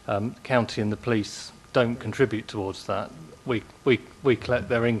 County and the police don't contribute towards that. We collect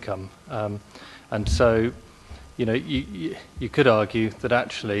their income, and so. You know, you could argue that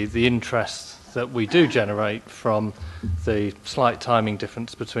actually the interest that we do generate from the slight timing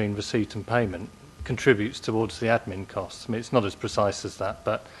difference between receipt and payment contributes towards the admin costs. I mean, it's not as precise as that,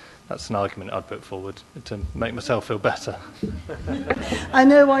 but that's an argument I'd put forward to make myself feel better. I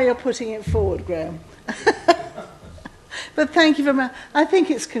know why you're putting it forward, Graham. But thank you very much. I think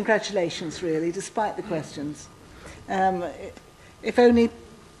it's congratulations, really, despite the questions. If only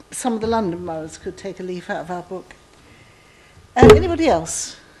some of the London boroughs could take a leaf out of our book. Anybody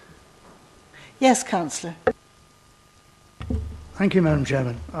else? Yes, Councillor. Thank you, Madam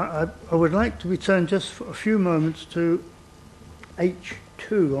Chairman. I would like to return just for a few moments to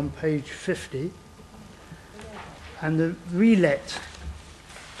H2 on page 50 and the relet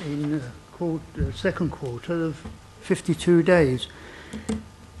in the second quarter of 52 days.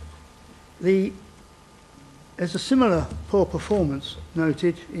 There's a similar poor performance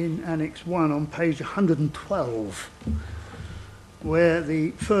noted in Annex 1 on page 112, where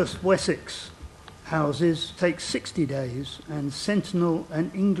the first Wessex houses take 60 days and Sentinel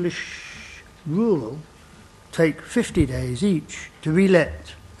and English Rural take 50 days each to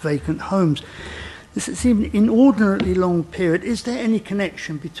relet vacant homes. This seems an inordinately long period. Is there any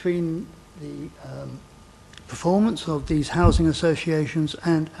connection between the performance of these housing associations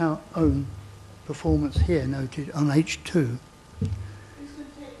and our own performance here noted on H2?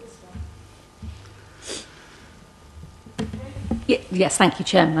 Yes, thank you,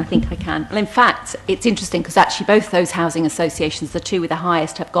 Chairman. I think I can. Well, in fact, it's interesting because actually both those housing associations, the two with the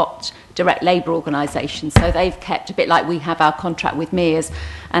highest, have got direct labour organisations. So they've kept, a bit like we have our contract with MEARS,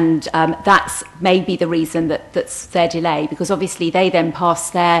 and that's maybe the reason that's their delay, because obviously they then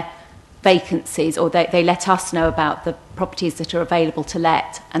pass their vacancies, or they let us know about the properties that are available to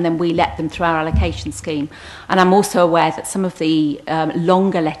let, and then we let them through our allocation scheme. And I'm also aware that some of the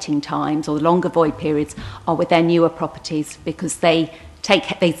longer letting times or the longer void periods are with their newer properties, because they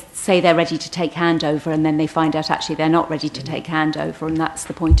say they're ready to take handover and then they find out actually they're not ready to take handover, and that's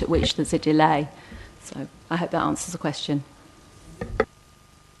the point at which there's a delay. So I hope that answers the question.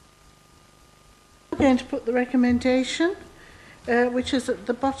 I'm going to put the recommendation, which is at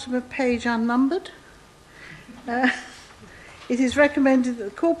the bottom of page unnumbered. It is recommended that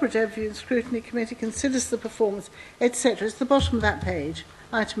the Corporate Review and Scrutiny Committee considers the performance, etc. It's the bottom of that page,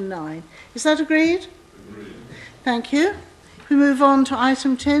 item 9. Is that agreed? Agreed. Thank you. We move on to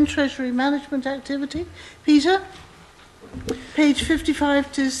item 10, Treasury Management Activity. Peter, page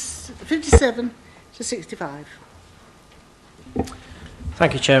 57 to 65.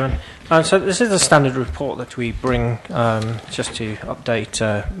 Thank you, Chairman. So this is a standard report that we bring just to update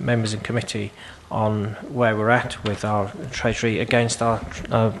members in committee on where we're at with our Treasury against our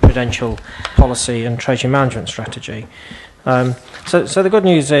prudential policy and Treasury management strategy. So the good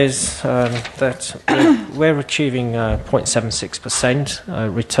news is that we're achieving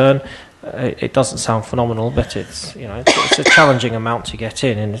 0.76% return. It doesn't sound phenomenal, but it's a challenging amount to get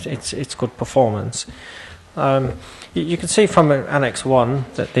in, and it's good performance. You can see from Annex 1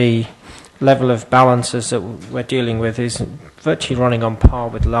 that the level of balances that we're dealing with is virtually running on par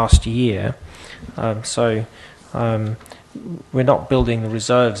with last year. So we're not building the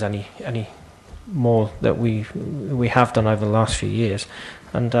reserves any more that we have done over the last few years.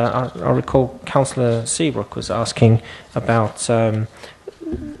 And I recall Councillor Seabrook was asking about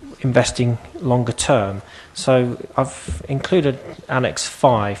investing longer term. So I've included Annex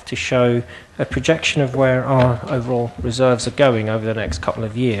 5 to show a projection of where our overall reserves are going over the next couple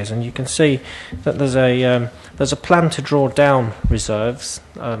of years, and you can see that there's a plan to draw down reserves,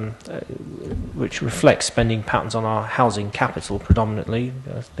 which reflects spending patterns on our housing capital predominantly,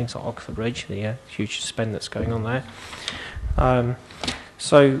 things like Oxford Ridge, the huge spend that's going on there.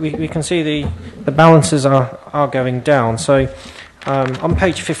 So we can see the balances are going down. So on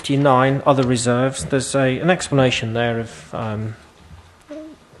page 59, other reserves, there's an explanation there of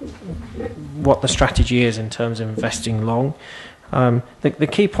what the strategy is in terms of investing long. The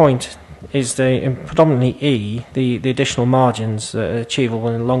key point is predominantly E, the additional margins that are achievable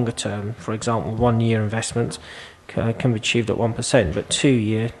in the longer term. For example, 1 year investment can be achieved at 1%, but 2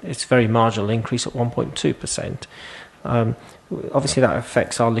 year, it's a very marginal increase at 1.2%. Obviously that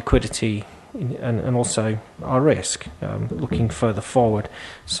affects our liquidity and also our risk, looking further forward.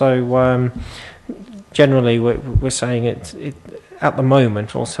 So generally we're saying it at the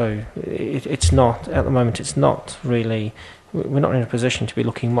moment also it's not really, we're not in a position to be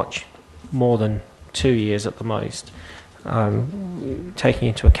looking much more than 2 years at the most, taking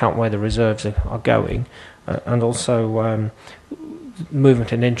into account where the reserves are going, and also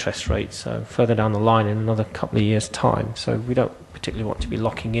movement in interest rates further down the line in another couple of years' time. So we don't particularly want to be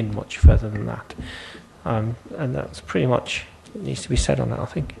locking in much further than that. And that's pretty much what needs to be said on that, I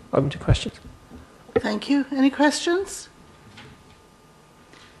think. Open to questions. Thank you. Any questions?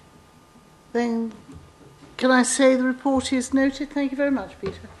 Then can I say the report is noted? Thank you very much,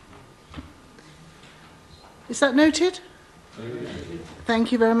 Peter. Is that noted?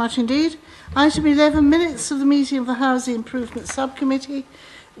 Thank you very much indeed. Item 11, minutes of the meeting of the Housing Improvement Subcommittee,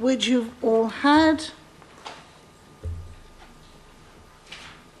 which you've all had.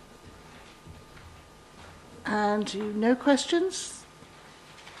 And no questions?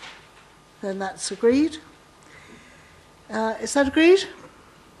 Then that's agreed. Is that agreed?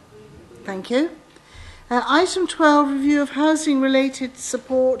 Thank you. Item 12, review of housing-related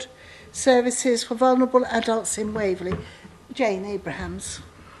support services for vulnerable adults in Waverley. Jane Abrahams.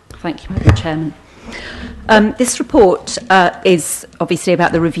 Thank you, Madam Chairman. This report is obviously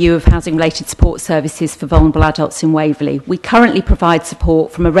about the review of housing-related support services for vulnerable adults in Waverley. We currently provide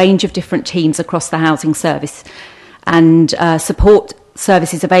support from a range of different teams across the housing service, and support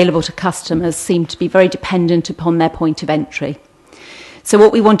services available to customers seem to be very dependent upon their point of entry. So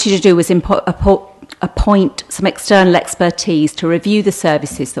what we wanted to do was appoint some external expertise to review the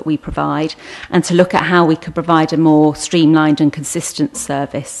services that we provide and to look at how we could provide a more streamlined and consistent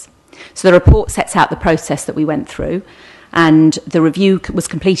service. So the report sets out the process that we went through, and the review was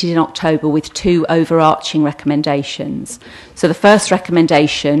completed in October with 2 overarching recommendations. So the first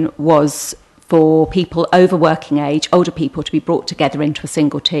recommendation was for people over working age, older people, to be brought together into a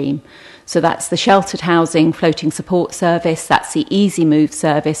single team. So that's the sheltered housing floating support service, that's the easy move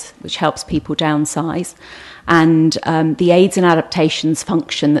service, which helps people downsize, and the aids and adaptations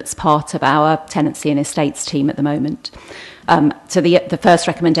function that's part of our tenancy and estates team at the moment. So the first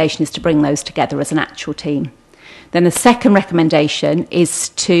recommendation is to bring those together as an actual team. Then the second recommendation is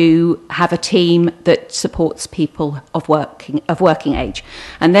to have a team that supports people of working age.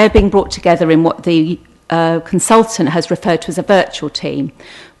 And they're being brought together in what the consultant has referred to as a virtual team.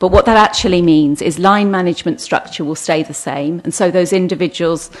 But what that actually means is line management structure will stay the same. And so those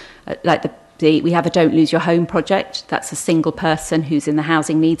individuals, like we have a Don't Lose Your Home project. That's a single person who's in the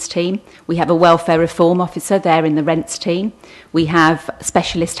housing needs team. We have a welfare reform officer there in the rents team. We have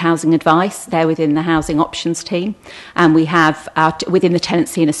specialist housing advice there within the housing options team. And we have within the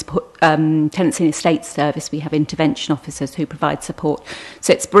tenancy and estates service, we have intervention officers who provide support.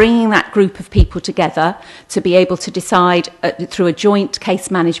 So it's bringing that group of people together to be able to decide through a joint case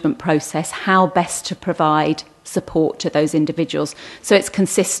management process how best to provide support to those individuals. So it's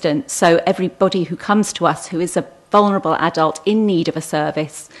consistent. So everybody who comes to us who is a vulnerable adult in need of a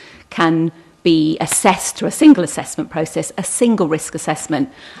service can be assessed through a single assessment process, a single risk assessment,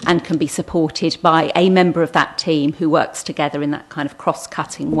 and can be supported by a member of that team who works together in that kind of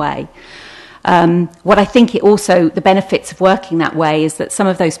cross-cutting way. What I think the benefits of working that way is that some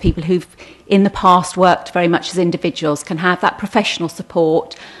of those people who've in the past worked very much as individuals can have that professional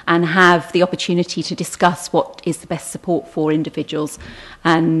support and have the opportunity to discuss what is the best support for individuals,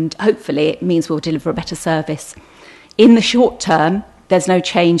 and hopefully it means we'll deliver a better service. In the short term, there's no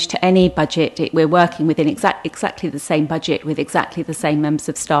change to any budget. We're working within exactly the same budget with exactly the same members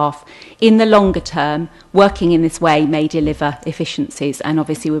of staff. In the longer term, working in this way may deliver efficiencies, and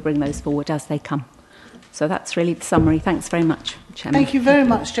obviously we'll bring those forward as they come. So that's really the summary. Thanks very much, Chairman. Thank you very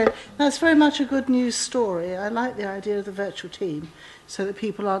much, Jane. That's very much a good news story. I like the idea of the virtual team so that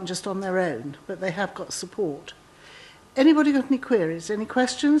people aren't just on their own, but they have got support. Anybody got any queries, any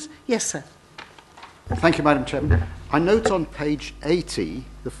questions? Yes, sir. Thank you, Madam Chairman. I note on page 80,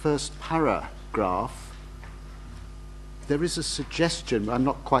 the first paragraph, there is a suggestion, I'm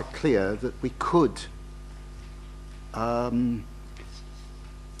not quite clear, that we could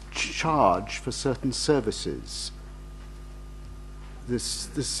charge for certain services. This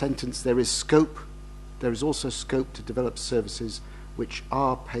sentence, there is also scope to develop services which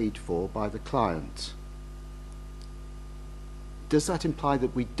are paid for by the client. Does that imply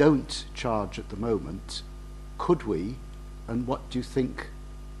that we don't charge at the moment? Could we? And what do you think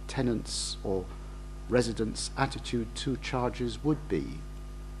tenants' or residents' attitude to charges would be?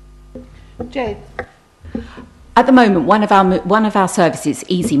 Jane. At the moment, one of our services,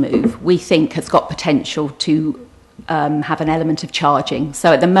 Easy Move, we think has got potential to have an element of charging.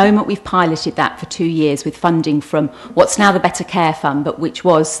 So at the moment, we've piloted that for 2 years with funding from what's now the Better Care Fund, but which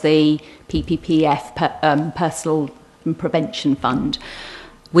was the PPPF, Personal Prevention Fund.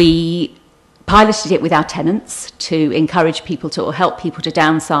 We piloted it with our tenants to encourage people to, or help people to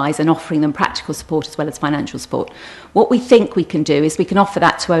downsize, and offering them practical support as well as financial support. What we think we can do is we can offer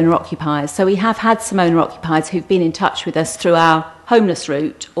that to owner-occupiers. So we have had some owner-occupiers who've been in touch with us through our homeless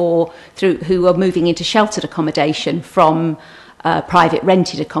route, or through who are moving into sheltered accommodation from private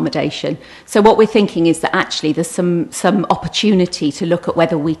rented accommodation. So what we're thinking is that actually there's some opportunity to look at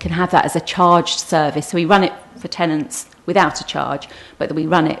whether we can have that as a charged service. So we run it for tenants without a charge, but that we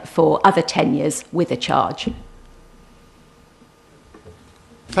run it for other tenures with a charge.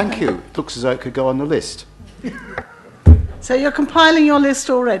 Thank you. It looks as though it could go on the list. So you're compiling your list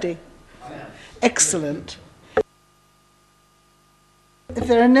already? Excellent. If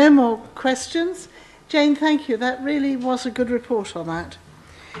there are no more questions, Jane, thank you. That really was a good report on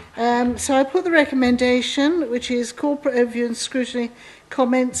that. So I put the recommendation, which is corporate overview and scrutiny,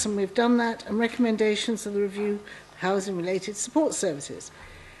 comments, and we've done that, and recommendations of the review of housing-related support services.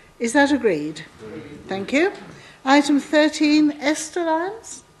 Is that agreed? Thank you. Item 13, Esther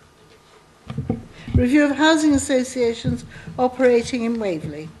Lyons. Review of housing associations operating in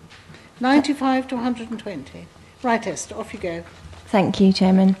Waverley. 95 to 120. Right, Esther, off you go. Thank you,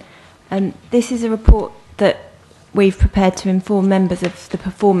 Chairman. This is a report that we've prepared to inform members of the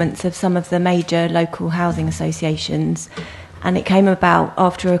performance of some of the major local housing associations, and it came about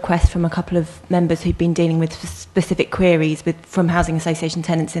after a request from a couple of members who'd been dealing with specific queries from housing association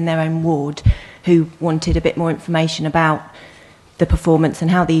tenants in their own ward, who wanted a bit more information about the performance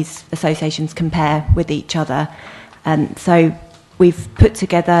and how these associations compare with each other. So we've put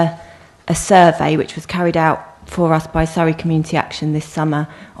together a survey which was carried out for us by Surrey Community Action this summer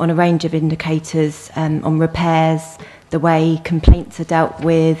on a range of indicators on repairs, the way complaints are dealt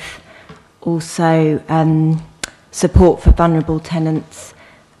with, also support for vulnerable tenants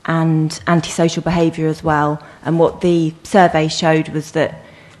and antisocial behaviour as well. And what the survey showed was that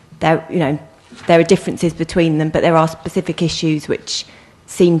there are differences between them, but there are specific issues which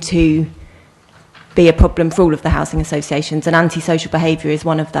seem to be a problem for all of the housing associations, and antisocial behaviour is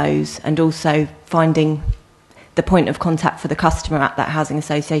one of those, and also finding the point of contact for the customer at that housing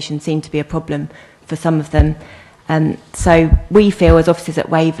association seemed to be a problem for some of them. So we feel as officers at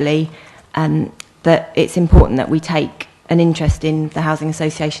Waverley that it's important that we take an interest in the housing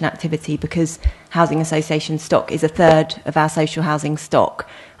association activity, because housing association stock is a third of our social housing stock,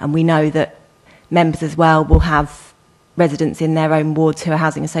 and we know that members as well will have residents in their own wards who are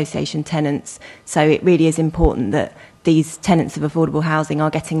housing association tenants. So it really is important that these tenants of affordable housing are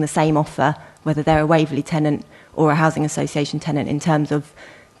getting the same offer, whether they're a Waverley tenant or a housing association tenant, in terms of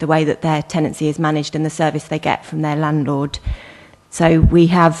the way that their tenancy is managed and the service they get from their landlord. So we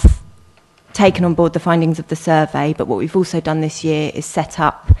have taken on board the findings of the survey, but what we've also done this year is set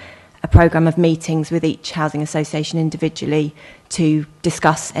up a programme of meetings with each housing association individually to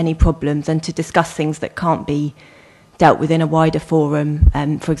discuss any problems and to discuss things that can't be dealt with in a wider forum,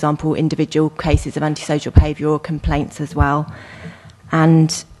 for example, individual cases of antisocial behaviour or complaints as well.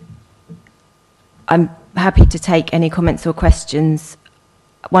 And I'm happy to take any comments or questions.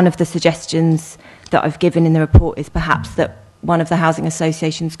 One of the suggestions that I've given in the report is perhaps that one of the housing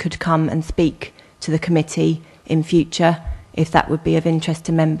associations could come and speak to the committee in future, if that would be of interest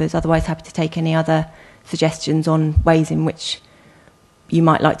to members. Otherwise, happy to take any other suggestions on ways in which you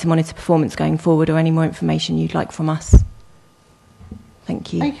might like to monitor performance going forward, or any more information you'd like from us.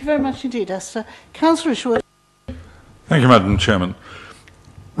 Thank you. Thank you very much indeed, Esther. Councillor Ashwood. Thank you, Madam Chairman.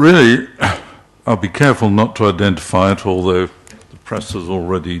 Really, I'll be careful not to identify it, although the press has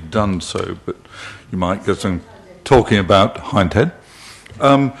already done so, but you might get some talking about Hindhead.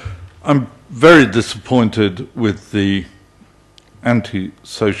 I'm very disappointed with the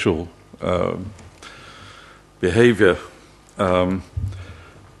antisocial behaviour. I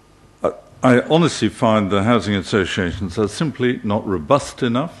honestly find the housing associations are simply not robust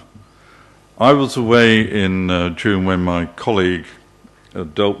enough. I was away in June when my colleague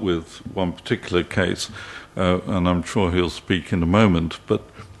dealt with one particular case, and I'm sure he'll speak in a moment, but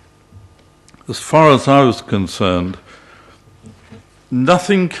as far as I was concerned,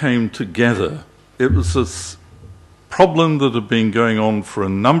 nothing came together. It was a problem that had been going on for a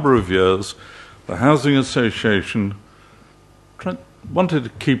number of years. The housing association wanted to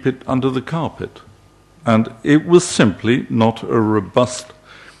keep it under the carpet, and it was simply not a robust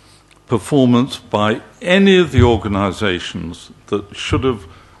performance by any of the organisations that should have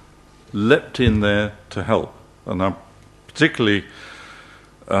leapt in there to help. And I'm particularly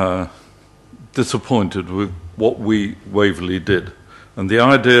disappointed with what we, Waverley, did. And the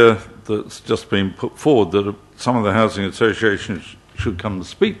idea that's just been put forward that some of the housing associations should come and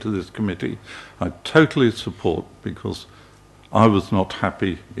speak to this committee, I totally support, because I was not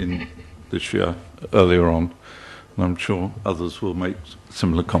happy in this year earlier on, and I'm sure others will make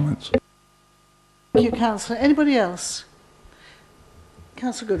similar comments. Thank you, Councillor. Anybody else?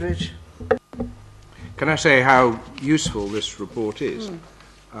 Councillor Goodridge. Can I say how useful this report is?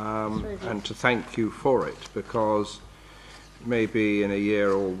 And to thank you for it, because maybe in a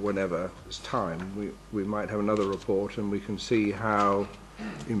year or whenever it's time, we might have another report and we can see how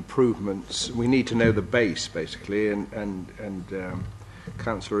improvements. We need to know the base, basically, and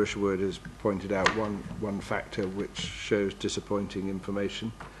Councillor Isherwood has pointed out one factor which shows disappointing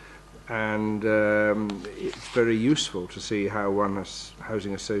information, and it's very useful to see how one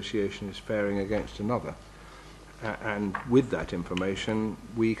housing association is faring against another. And with that information,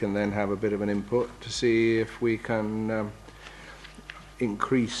 we can then have a bit of an input to see if we can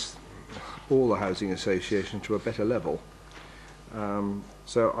increase all the housing associations to a better level.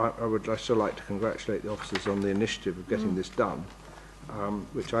 So I would still like to congratulate the officers on the initiative of getting this done,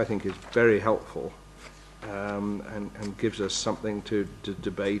 which I think is very helpful, and gives us something to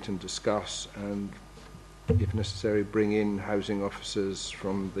debate and discuss, and if necessary bring in housing officers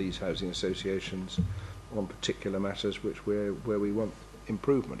from these housing associations on particular matters where we want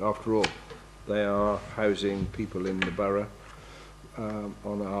improvement. After all, they are housing people in the borough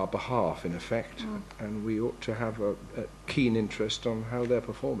on our behalf, in effect, and we ought to have a keen interest on how they're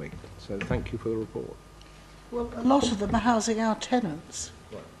performing. So thank you for the report. Well, a lot of them are housing our tenants,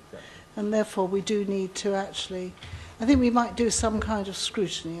 right, yeah. And therefore we do need to actually, I think we might do some kind of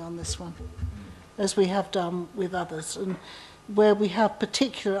scrutiny on this one, as we have done with others, and where we have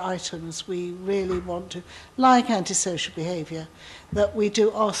particular items we really want to, like antisocial behaviour, that we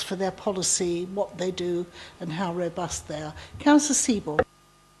do ask for their policy, what they do and how robust they are. Councillor Seaborn.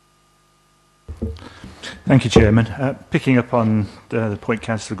 Thank you, Chairman. Picking up on the point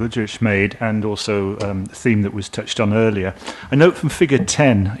Councillor Goodrich made, and also the theme that was touched on earlier, I note from figure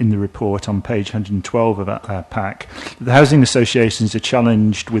 10 in the report on page 112 of our pack that the housing associations are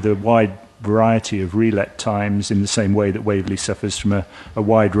challenged with a wide variety of relet times, in the same way that Waverley suffers from a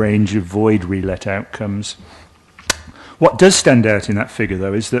wide range of void relet outcomes. What does stand out in that figure,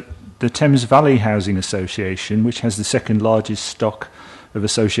 though, is that the Thames Valley Housing Association, which has the second largest stock of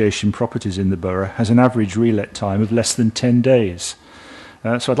association properties in the borough, has an average relet time of less than 10 days.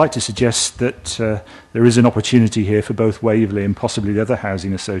 So I'd like to suggest that there is an opportunity here for both Waverley and possibly the other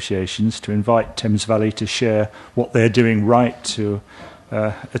housing associations to invite Thames Valley to share what they're doing right to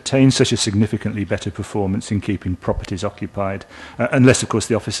attain such a significantly better performance in keeping properties occupied, unless, of course,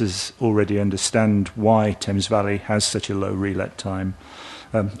 the officers already understand why Thames Valley has such a low relet time.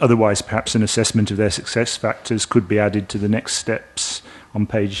 Otherwise, perhaps an assessment of their success factors could be added to the next steps on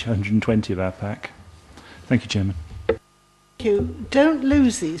page 120 of our pack. Thank you, Chairman. Thank you. Don't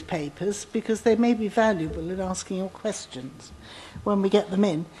lose these papers, because they may be valuable in asking your questions when we get them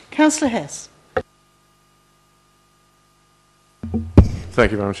in. Councillor Hess.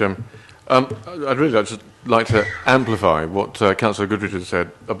 Thank you, Madam Chairman. I'd really just like to amplify what Councillor Goodrich has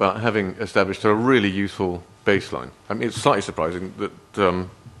said about having established a really useful baseline. I mean, it's slightly surprising that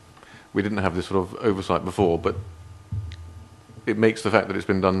we didn't have this sort of oversight before, but it makes the fact that it's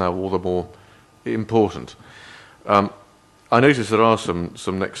been done now all the more important. I notice there are some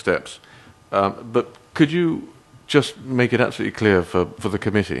next steps, but could you just make it absolutely clear for the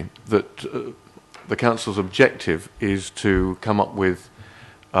committee that the Council's objective is to come up with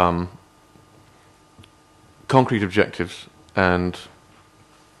concrete objectives and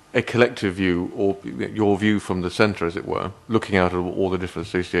a collective view, or your view from the centre, as it were, looking out at all the different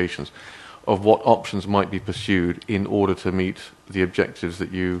associations, of what options might be pursued in order to meet the objectives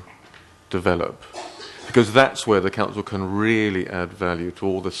that you develop. Because that's where the council can really add value to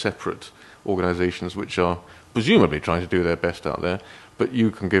all the separate organisations which are presumably trying to do their best out there, but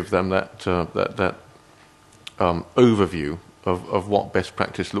you can give them that overview of what best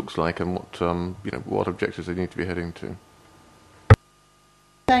practice looks like and what objectives they need to be heading to.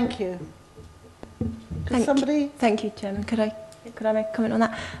 Thank you. Thank you, Chairman. Could I make a comment on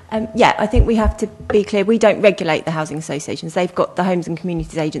that? Yeah, I think we have to be clear. We don't regulate the housing associations. They've got the Homes and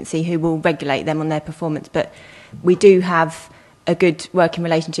Communities Agency who will regulate them on their performance, but we do have a good working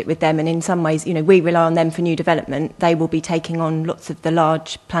relationship with them, and in some ways, we rely on them for new development. They will be taking on lots of the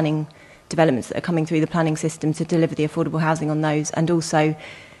large planning developments that are coming through the planning system to deliver the affordable housing on those, and also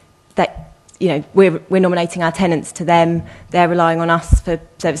that we're nominating our tenants to them. They're relying on us for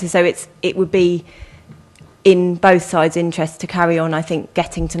services, so it would be in both sides' interest to carry on, I think,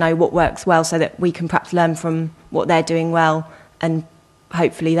 getting to know what works well so that we can perhaps learn from what they're doing well, and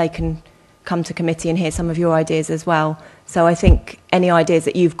hopefully they can come to committee and hear some of your ideas as well. So I think any ideas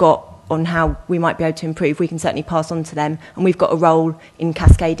that you've got on how we might be able to improve, we can certainly pass on to them. And we've got a role in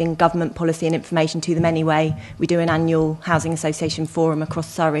cascading government policy and information to them anyway. We do an annual Housing Association forum across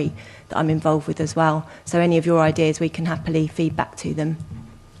Surrey that I'm involved with as well. So any of your ideas we can happily feed back to them.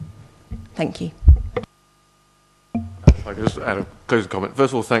 Thank you. If I could just add a closing comment.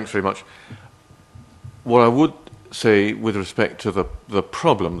 First of all, thanks very much. What I would say with respect to the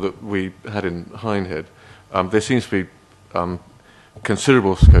problem that we had in Hindhead, there seems to be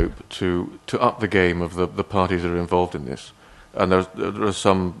considerable scope to up the game of the parties that are involved in this. And there are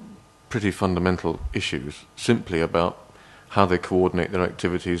some pretty fundamental issues simply about how they coordinate their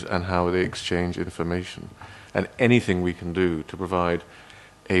activities and how they exchange information. And anything we can do to provide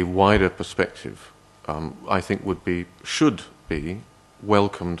a wider perspective, I think should be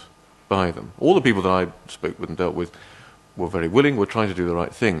welcomed by them. All the people that I spoke with and dealt with were very willing, were trying to do the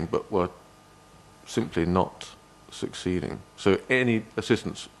right thing, but were simply not succeeding. So any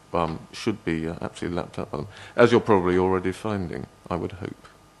assistance should be absolutely lapped up by them, as you're probably already finding, I would hope.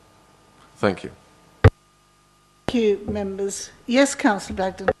 Thank you. Thank you, members. Yes,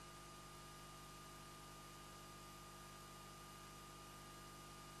 Councillor Blagden.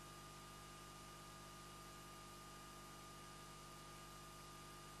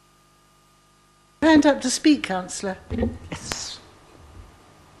 Hand up to speak, Councillor. Yes.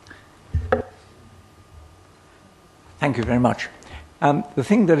 Thank you very much. The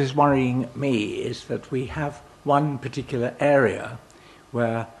thing that is worrying me is that we have one particular area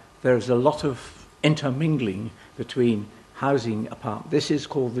where there's a lot of intermingling between housing apartments. This is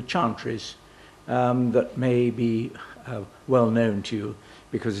called the Chantries, that may be well known to you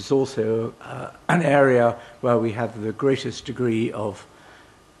because it's also an area where we have the greatest degree of,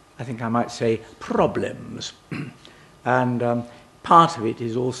 I think I might say, problems. And part of it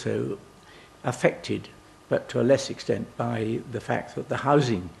is also affected, but to a less extent, by the fact that the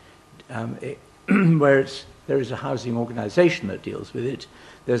housing, where there is a housing organisation that deals with it,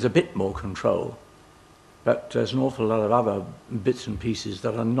 there's a bit more control. But there's an awful lot of other bits and pieces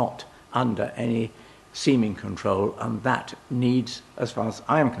that are not under any seeming control, and that needs, as far as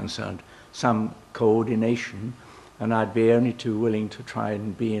I am concerned, some coordination, and I'd be only too willing to try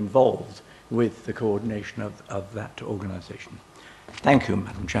and be involved with the coordination of that organisation. Thank you,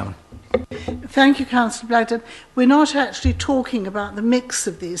 Madam Chairman. Thank you, Councillor Blagden. We're not actually talking about the mix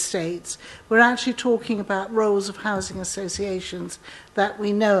of the estates. We're actually talking about roles of housing associations that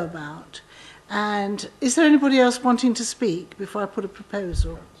we know about. And is there anybody else wanting to speak before I put a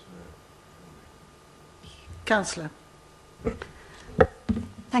proposal? Councillor.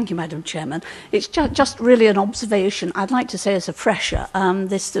 Thank you, Madam Chairman. It's just really an observation. I'd like to say as a fresher,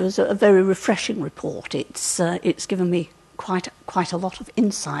 this was a very refreshing report. It's given me quite a lot of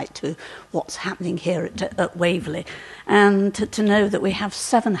insight to what's happening here at Waverley, and to know that we have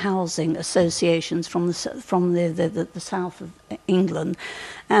 7 housing associations from the south of England,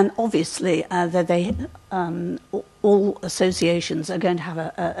 and obviously all associations are going to have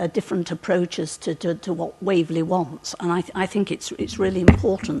a different approaches to what Waverley wants, and I think it's really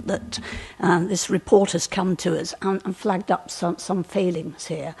important that this report has come to us and flagged up some failings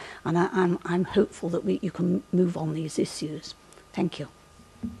here, and I'm hopeful that you can move on these issues. Thank you.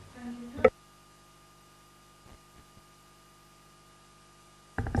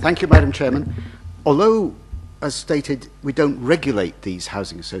 Thank you, Madam Chairman. Although, as stated, we don't regulate these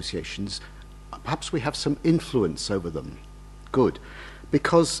housing associations, perhaps we have some influence over them. Good.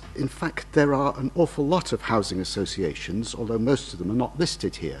 because, in fact, there are an awful lot of housing associations, although most of them are not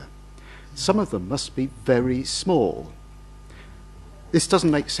listed here. Some of them must be very small. This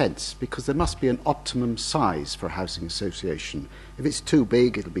doesn't make sense because there must be an optimum size for a housing association. If it's too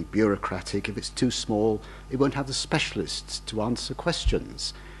big, it'll be bureaucratic. If it's too small, it won't have the specialists to answer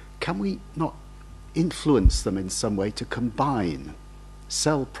questions. Can we not influence them in some way to combine,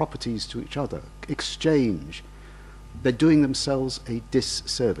 sell properties to each other, exchange? They're doing themselves a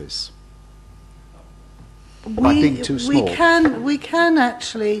disservice by being too small. We can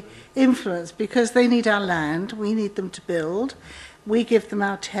actually influence because they need our land. We need them to build. We give them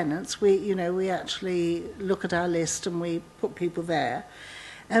our tenants. We actually look at our list and we put people there.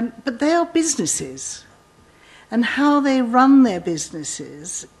 But they are businesses. And how they run their business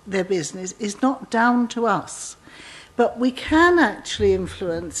is not down to us. But we can actually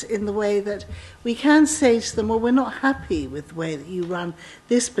influence in the way that we can say to them, well, we're not happy with the way that you run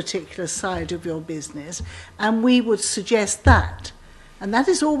this particular side of your business, and we would suggest that. And that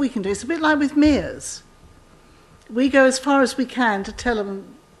is all we can do. It's a bit like with mayors. We go as far as we can to tell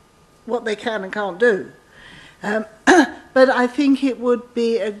them what they can and can't do. But I think it would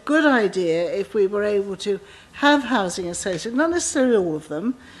be a good idea if we were able to have housing associations, not necessarily all of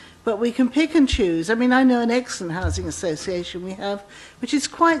them, but we can pick and choose. I mean, I know an excellent housing association we have, which is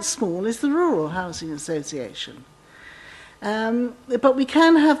quite small, is the Rural Housing Association. But we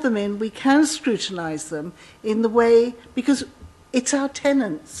can have them in, we can scrutinise them in the way, because it's our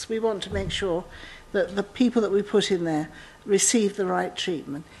tenants. We want to make sure that the people that we put in there receive the right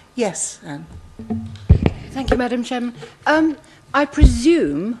treatment. Yes, Anne. Thank you, Madam Chairman. I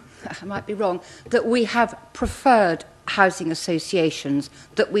presume, I might be wrong, that we have preferred housing associations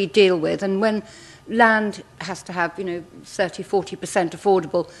that we deal with, and when land has to have 30-40%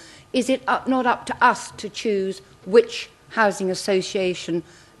 affordable, is it not up to us to choose which housing association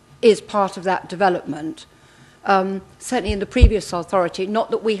is part of that development? Certainly in the previous authority,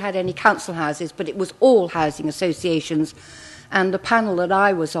 not that we had any council houses, but it was all housing associations, and the panel that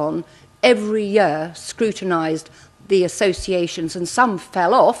I was on every year scrutinised the associations, and some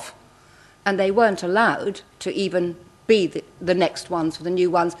fell off and they weren't allowed to even be the next ones or the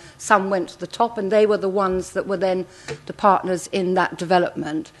new ones. Some went to the top, and they were the ones that were then the partners in that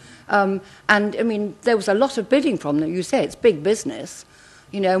development. And I mean, there was a lot of bidding from them. You say it's big business,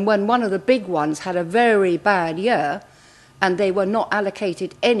 and when one of the big ones had a very bad year and they were not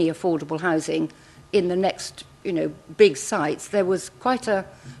allocated any affordable housing in the next big sites, there was quite a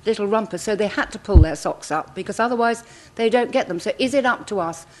little rumper, so they had to pull their socks up because otherwise they don't get them. So is it up to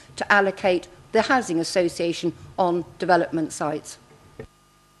us to allocate the housing association on development sites?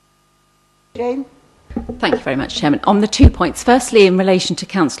 Jane? Thank you very much, Chairman. On the 2 points, firstly, in relation to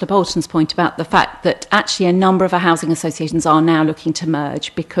Councillor Bolton's point about the fact that actually a number of our housing associations are now looking to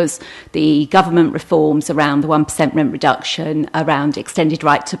merge because the government reforms around the 1% rent reduction, around extended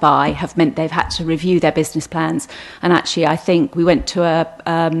right to buy, have meant they've had to review their business plans. And actually, I think we went to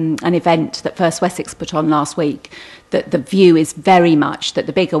an event that First Wessex put on last week, that the view is very much that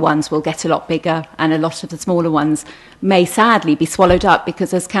the bigger ones will get a lot bigger and a lot of the smaller ones may sadly be swallowed up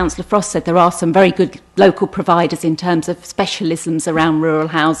because, as Councillor Frost said, there are some very good local providers in terms of specialisms around rural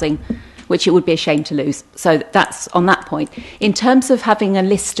housing, which it would be a shame to lose. So that's on that point. In terms of having a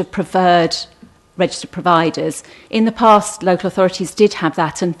list of preferred registered providers, in the past local authorities did have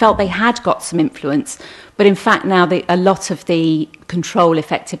that and felt they had got some influence, but in fact now a lot of the control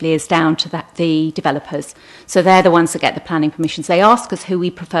effectively is down to the developers. So they're the ones that get the planning permissions. They ask us who we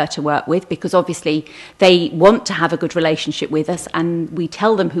prefer to work with because obviously they want to have a good relationship with us, and we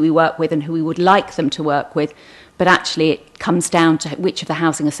tell them who we work with and who we would like them to work with. But actually it comes down to which of the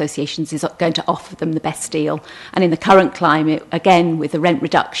housing associations is going to offer them the best deal. And in the current climate, again, with the rent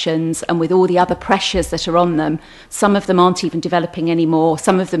reductions and with all the other pressures that are on them, some of them aren't even developing anymore.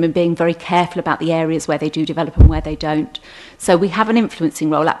 Some of them are being very careful about the areas where they do develop and where they don't. So we have an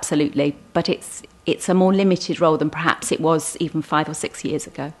influencing role, absolutely, but it's a more limited role than perhaps it was even 5 or 6 years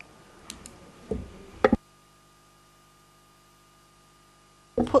ago.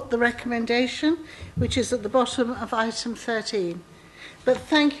 Put the recommendation, which is at the bottom of item 13. But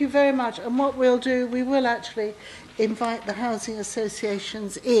thank you very much. And what we'll do, we will actually invite the housing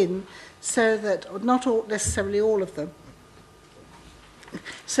associations in so that, not all, necessarily all of them,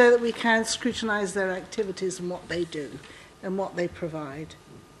 so that we can scrutinise their activities and what they do and what they provide.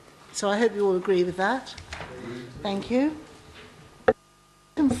 So I hope you all agree with that. Thank you.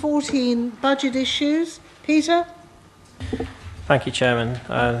 Item 14, budget issues. Peter? Thank you, Chairman.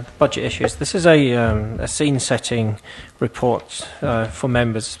 Budget issues. This is a scene-setting report for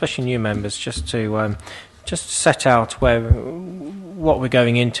members, especially new members, just to just set out what we're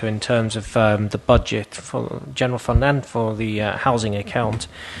going into in terms of the budget for general fund and for the housing account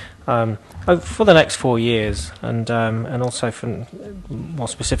for the next 4 years, and also for more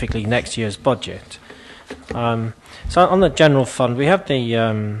specifically next year's budget. So on the general fund, we have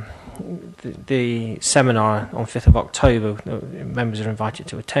the seminar on 5th of October. Members are invited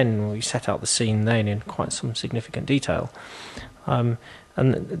to attend, and we set out the scene then in quite some significant detail.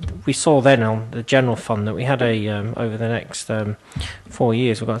 And we saw then on the general fund that we had over the next 4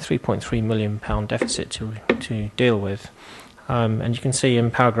 years, we've got a £3.3 million deficit to deal with. And you can see in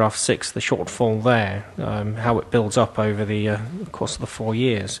paragraph 6 the shortfall there, how it builds up over the course of the 4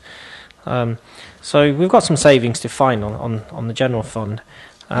 years. So we've got some savings to find on the general fund,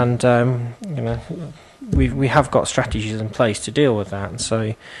 and we have got strategies in place to deal with that. And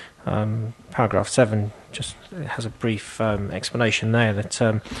so paragraph 7 just has a brief explanation there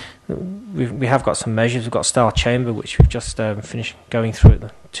that we have got some measures. We've got Star Chamber, which we've just finished going through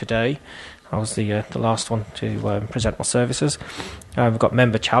today. I was the last one to present my services. We've got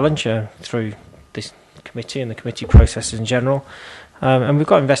Member Challenge through this committee and the committee processes in general. And we've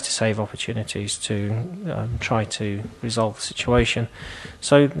got investor save opportunities to try to resolve the situation.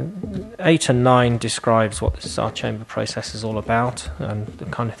 So 8 and 9 describes what the Star Chamber process is all about and the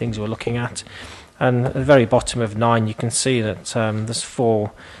kind of things we're looking at. And at the very bottom of 9 you can see that there's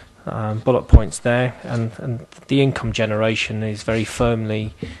 4 bullet points there, and the income generation is very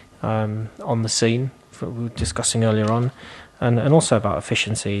firmly on the scene, we were discussing earlier on, and also about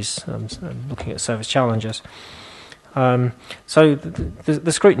efficiencies, looking at service challenges. So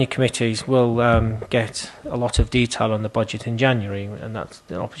the scrutiny committees will get a lot of detail on the budget in January, and that's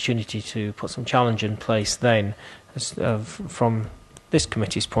an opportunity to put some challenge in place then from this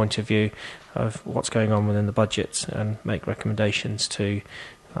committee's point of view of what's going on within the budget and make recommendations to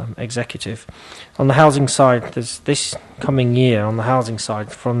executive. On the housing side, there's this coming year on the housing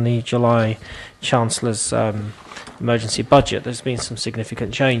side from the July Chancellor's emergency budget, there's been some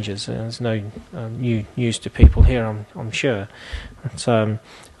significant changes. There's no new news to people here, I'm sure. But,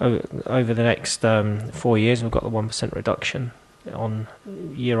 over the next 4 years, we've got the 1% reduction on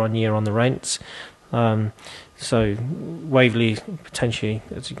year on the rents. So Waverley potentially,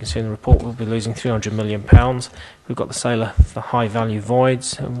 as you can see in the report, will be losing £300 million. We've got the sale of the high value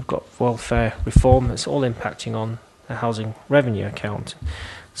voids, and we've got welfare reform. That's all impacting on the housing revenue account.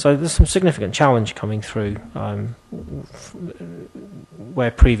 So there's some significant challenge coming through,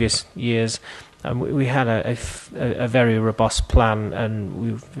 where previous years we had a very robust plan, and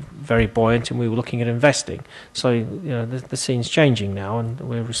we were very buoyant, and we were looking at investing. So the scene's changing now, and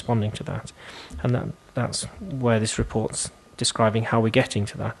we're responding to that, and that's where this report's describing how we're getting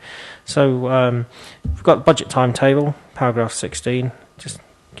to that. So we've got the budget timetable, paragraph 16, just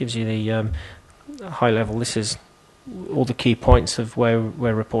gives you the high level. This is all the key points of where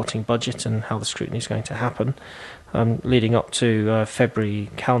we're reporting budget and how the scrutiny is going to happen, leading up to February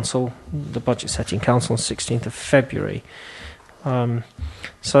Council, the Budget Setting Council on 16th of February.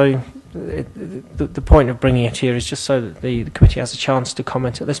 So the point of bringing it here is just so that the committee has a chance to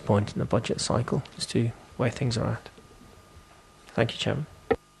comment at this point in the budget cycle as to where things are at. Thank you, Chairman.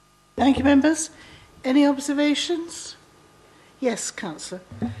 Thank you, members. Any observations? Yes, Councillor.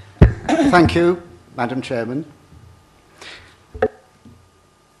 Thank you, Madam Chairman.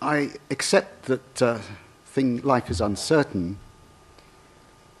 I accept that life is uncertain,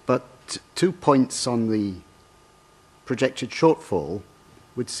 but 2 points on the projected shortfall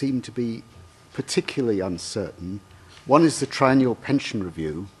would seem to be particularly uncertain. One is the triennial pension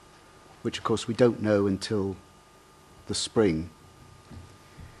review, which of course we don't know until the spring.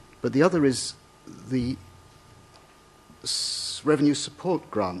 But the other is the revenue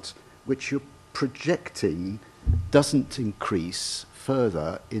support grant, which you're projecting doesn't increase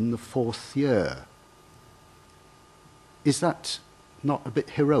further in the 4th year. Is that not a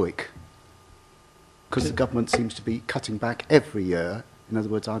bit heroic? Because the government seems to be cutting back every year. In other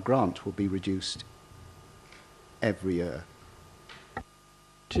words, our grant will be reduced every year.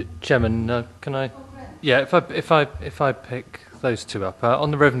 Chairman, can I? Yeah, if I pick those two up on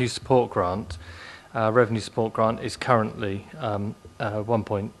the revenue support grant. Revenue support grant is currently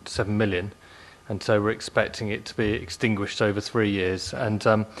 1.7 million. And so we're expecting it to be extinguished over 3 years. And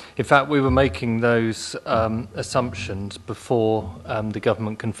in fact, we were making those assumptions before the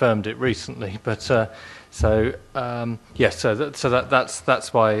government confirmed it recently. But yes,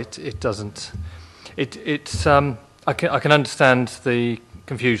 that's why it doesn't. I can understand the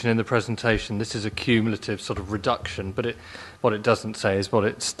confusion in the presentation. This is a cumulative sort of reduction, but what it doesn't say is what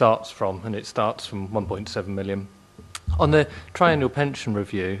it starts from, and it starts from 1.7 million. On the triennial pension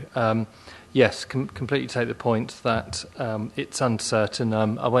review. Yes, completely take the point that it's uncertain.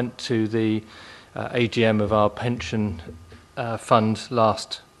 I went to the AGM of our pension fund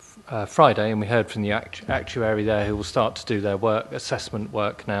last Friday, and we heard from the actuary there who will start to do their assessment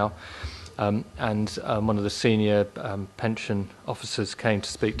work now. And one of the senior pension officers came to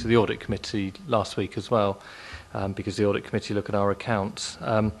speak to the audit committee last week as well, because the audit committee look at our accounts.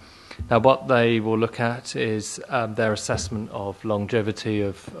 Now, what they will look at is their assessment of longevity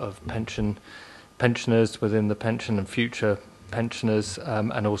of pensioners within the pension and future pensioners,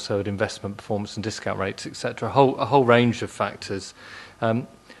 and also at investment performance and discount rates, etc. A whole range of factors.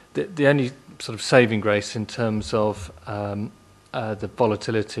 The only sort of saving grace in terms of the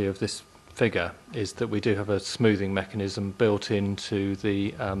volatility of this figure is that we do have a smoothing mechanism built into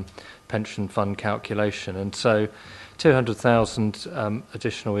the pension fund calculation, and so 200,000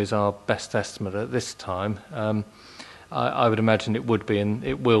 additional is our best estimate at this time. I would imagine it will be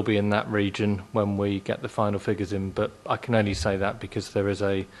in that region when we get the final figures in, but I can only say that because there is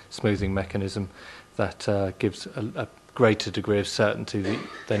a smoothing mechanism that gives a greater degree of certainty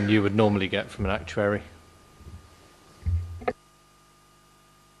than you would normally get from an actuary.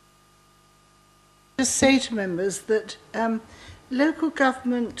 Just say to members that local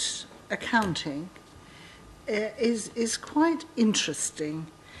government accounting is quite interesting.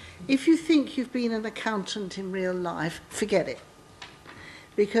 If you think you've been an accountant in real life, forget it.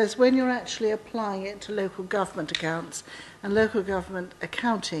 Because when you're actually applying it to local government accounts and local government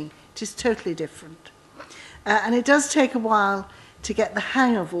accounting, it is totally different. And it does take a while to get the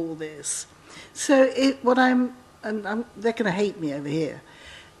hang of all this. So they're going to hate me over here.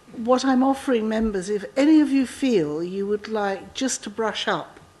 What I'm offering members, if any of you feel you would like just to brush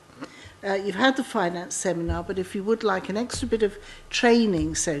up, you've had the finance seminar, but if you would like an extra bit of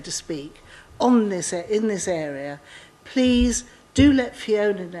training, so to speak, in this area, please do let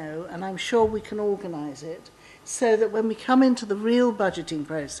Fiona know, and I'm sure we can organise it, so that when we come into the real budgeting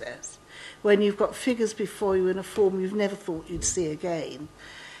process, when you've got figures before you in a form you've never thought you'd see again,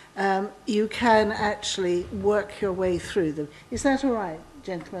 you can actually work your way through them. Is that all right,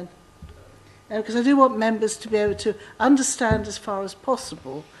 gentlemen? Because I do want members to be able to understand as far as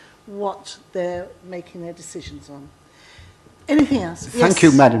possible what they're making their decisions on. Anything else? Thank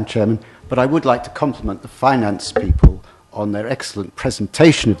you, Madam Chairman, but I would like to compliment the finance people on their excellent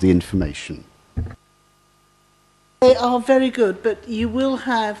presentation of the information. They are very good, but you will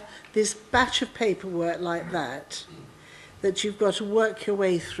have this batch of paperwork like that you've got to work your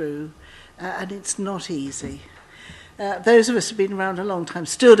way through, and it's not easy. Those of us who've been around a long time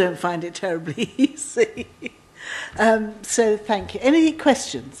still don't find it terribly easy. So thank you. Any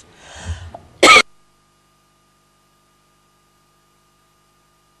questions?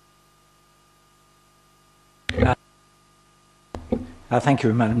 Thank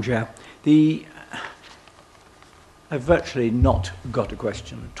you, Madam Chair. I've virtually not got a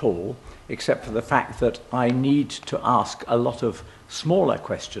question at all, except for the fact that I need to ask a lot of smaller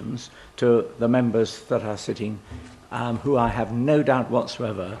questions to the members that are sitting, who I have no doubt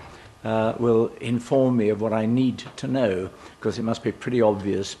whatsoever will inform me of what I need to know, because it must be pretty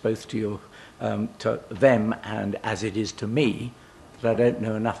obvious both to them and as it is to me that I don't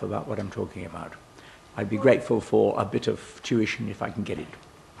know enough about what I'm talking about. I'd be grateful for a bit of tuition if I can get it.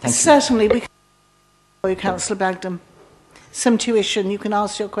 Thank you. Certainly, we can for you, Councillor Bagdon. Some tuition, you can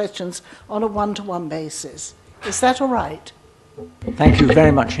ask your questions on a one-to-one basis. Is that all right? Thank you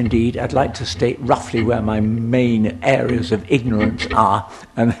very much indeed. I'd like to state roughly where my main areas of ignorance are,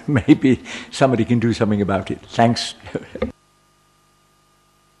 and maybe somebody can do something about it. Thanks.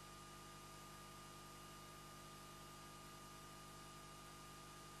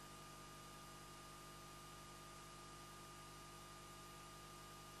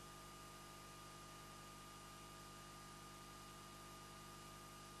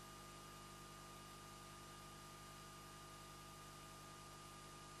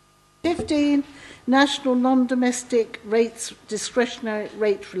 National Non-Domestic Rates Discretionary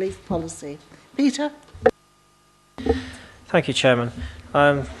Rate Relief Policy. Peter? Thank you, Chairman.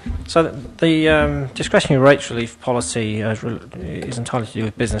 So the discretionary rates relief policy is entirely to do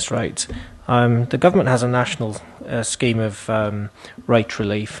with business rates. The government has a national scheme of rate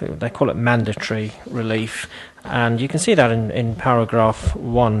relief. They call it mandatory relief, and you can see that in paragraph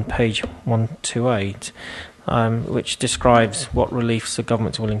 1, page 128. Which describes what reliefs the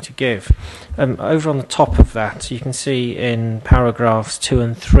government's willing to give. Over on the top of that, you can see in paragraphs 2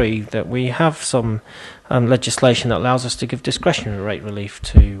 and 3 that we have some legislation that allows us to give discretionary rate relief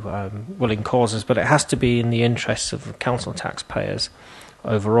to willing causes, but it has to be in the interests of council taxpayers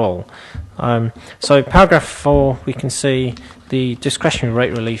overall. So paragraph 4, we can see the discretionary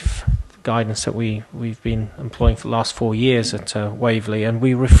rate relief guidance that we've been employing for the last 4 years at Waverley, and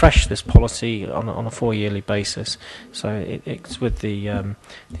we refresh this policy on a 4-yearly basis. So it's with the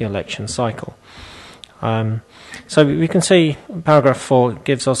election cycle. So we can see paragraph 4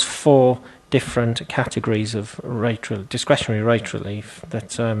 gives us 4 different categories of discretionary rate relief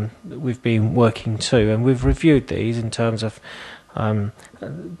that we've been working to, and we've reviewed these in terms of are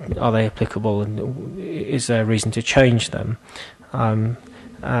they applicable and is there a reason to change them.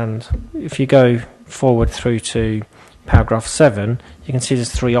 And if you go forward through to paragraph 7, you can see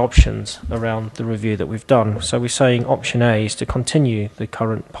there's 3 options around the review that we've done. So we're saying option A is to continue the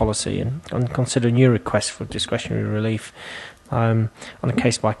current policy and consider new requests for discretionary relief on a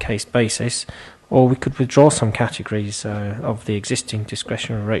case-by-case basis, or we could withdraw some categories of the existing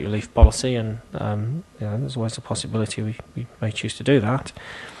discretionary rate relief policy, and there's always a possibility we may choose to do that.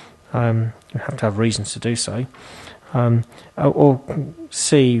 We have to have reasons to do so. Or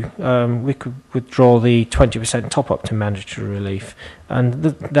C, we could withdraw the 20% top-up to mandatory relief, and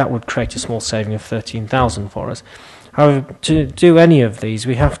that would create a small saving of $13,000 for us. However, to do any of these,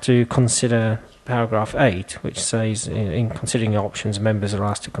 we have to consider paragraph 8, which says, in considering options, members are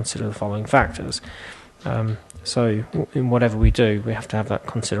asked to consider the following factors. So in whatever we do, we have to have that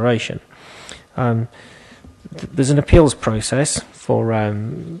consideration. There's an appeals process for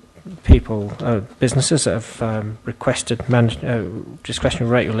businesses that have requested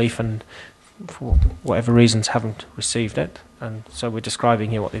discretionary rate relief and for whatever reasons haven't received it, and so we're describing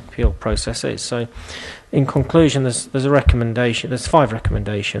here what the appeal process is. So in conclusion, there's a recommendation, there's 5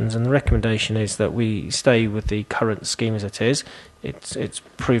 recommendations, and the recommendation is that we stay with the current scheme as it is. It's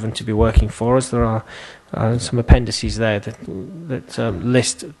proven to be working for us. There are some appendices there that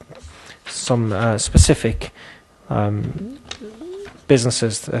list some specific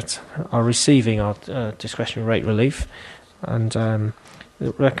businesses that are receiving our discretionary rate relief, and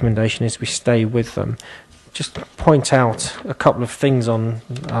the recommendation is we stay with them. Just point out a couple of things on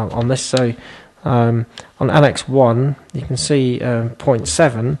this. So on Annex 1, you can see point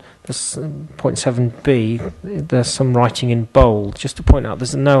 7, point 7b, there's some writing in bold. Just to point out,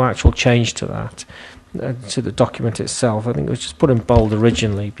 there's no actual change to that, to the document itself. I think it was just put in bold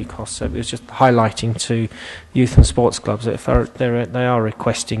originally because it was just highlighting to youth and sports clubs that if they are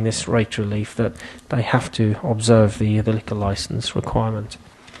requesting this rate relief, that they have to observe the liquor licence requirement.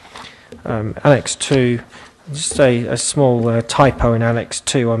 Annex 2, just a small typo in Annex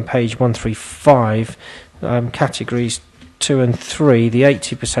 2 on page 135, categories 2 and 3, the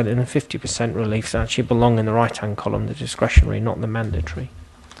 80% and the 50% reliefs actually belong in the right-hand column, the discretionary, not the mandatory.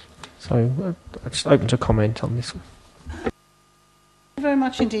 So I'm just open to comment on this one. Thank you very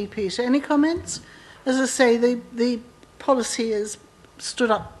much indeed, Peter. Any comments? As I say, the policy has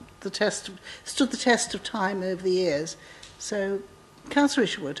stood the test of time over the years. So, Councillor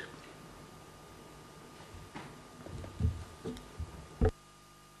Isherwood.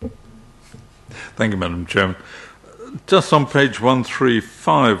 Thank you, Madam Chairman. Just on page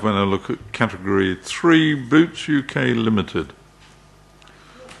 135, when I look at category 3, Boots UK Limited,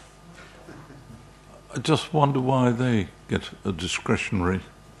 I just wonder why they get a discretionary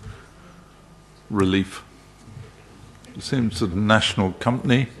relief. It seems a national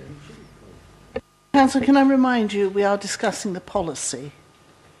company. Councillor, can I remind you we are discussing the policy,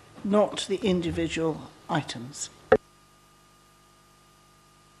 not the individual items.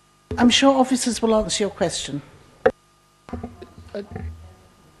 I'm sure officers will answer your question.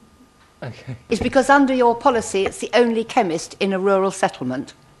 Okay. It's because under your policy it's the only chemist in a rural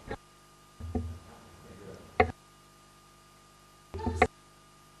settlement.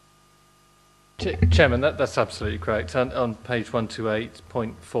 Chairman, that's absolutely correct. On page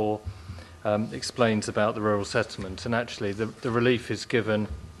 128.4 explains about the rural settlement, and actually the relief is given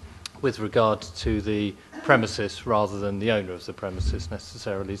with regard to the premises rather than the owner of the premises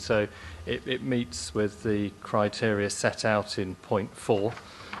necessarily. So it meets with the criteria set out in point 4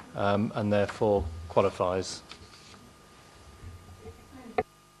 and therefore qualifies.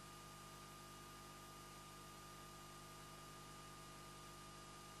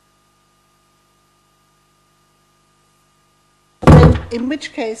 In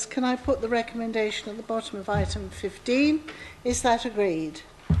which case, can I put the recommendation at the bottom of item 15? Is that agreed?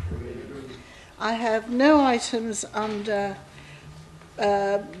 I have no items under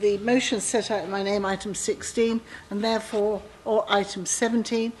the motion set out in my name, item 16, and therefore, or item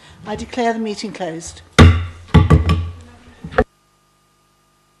 17, I declare the meeting closed.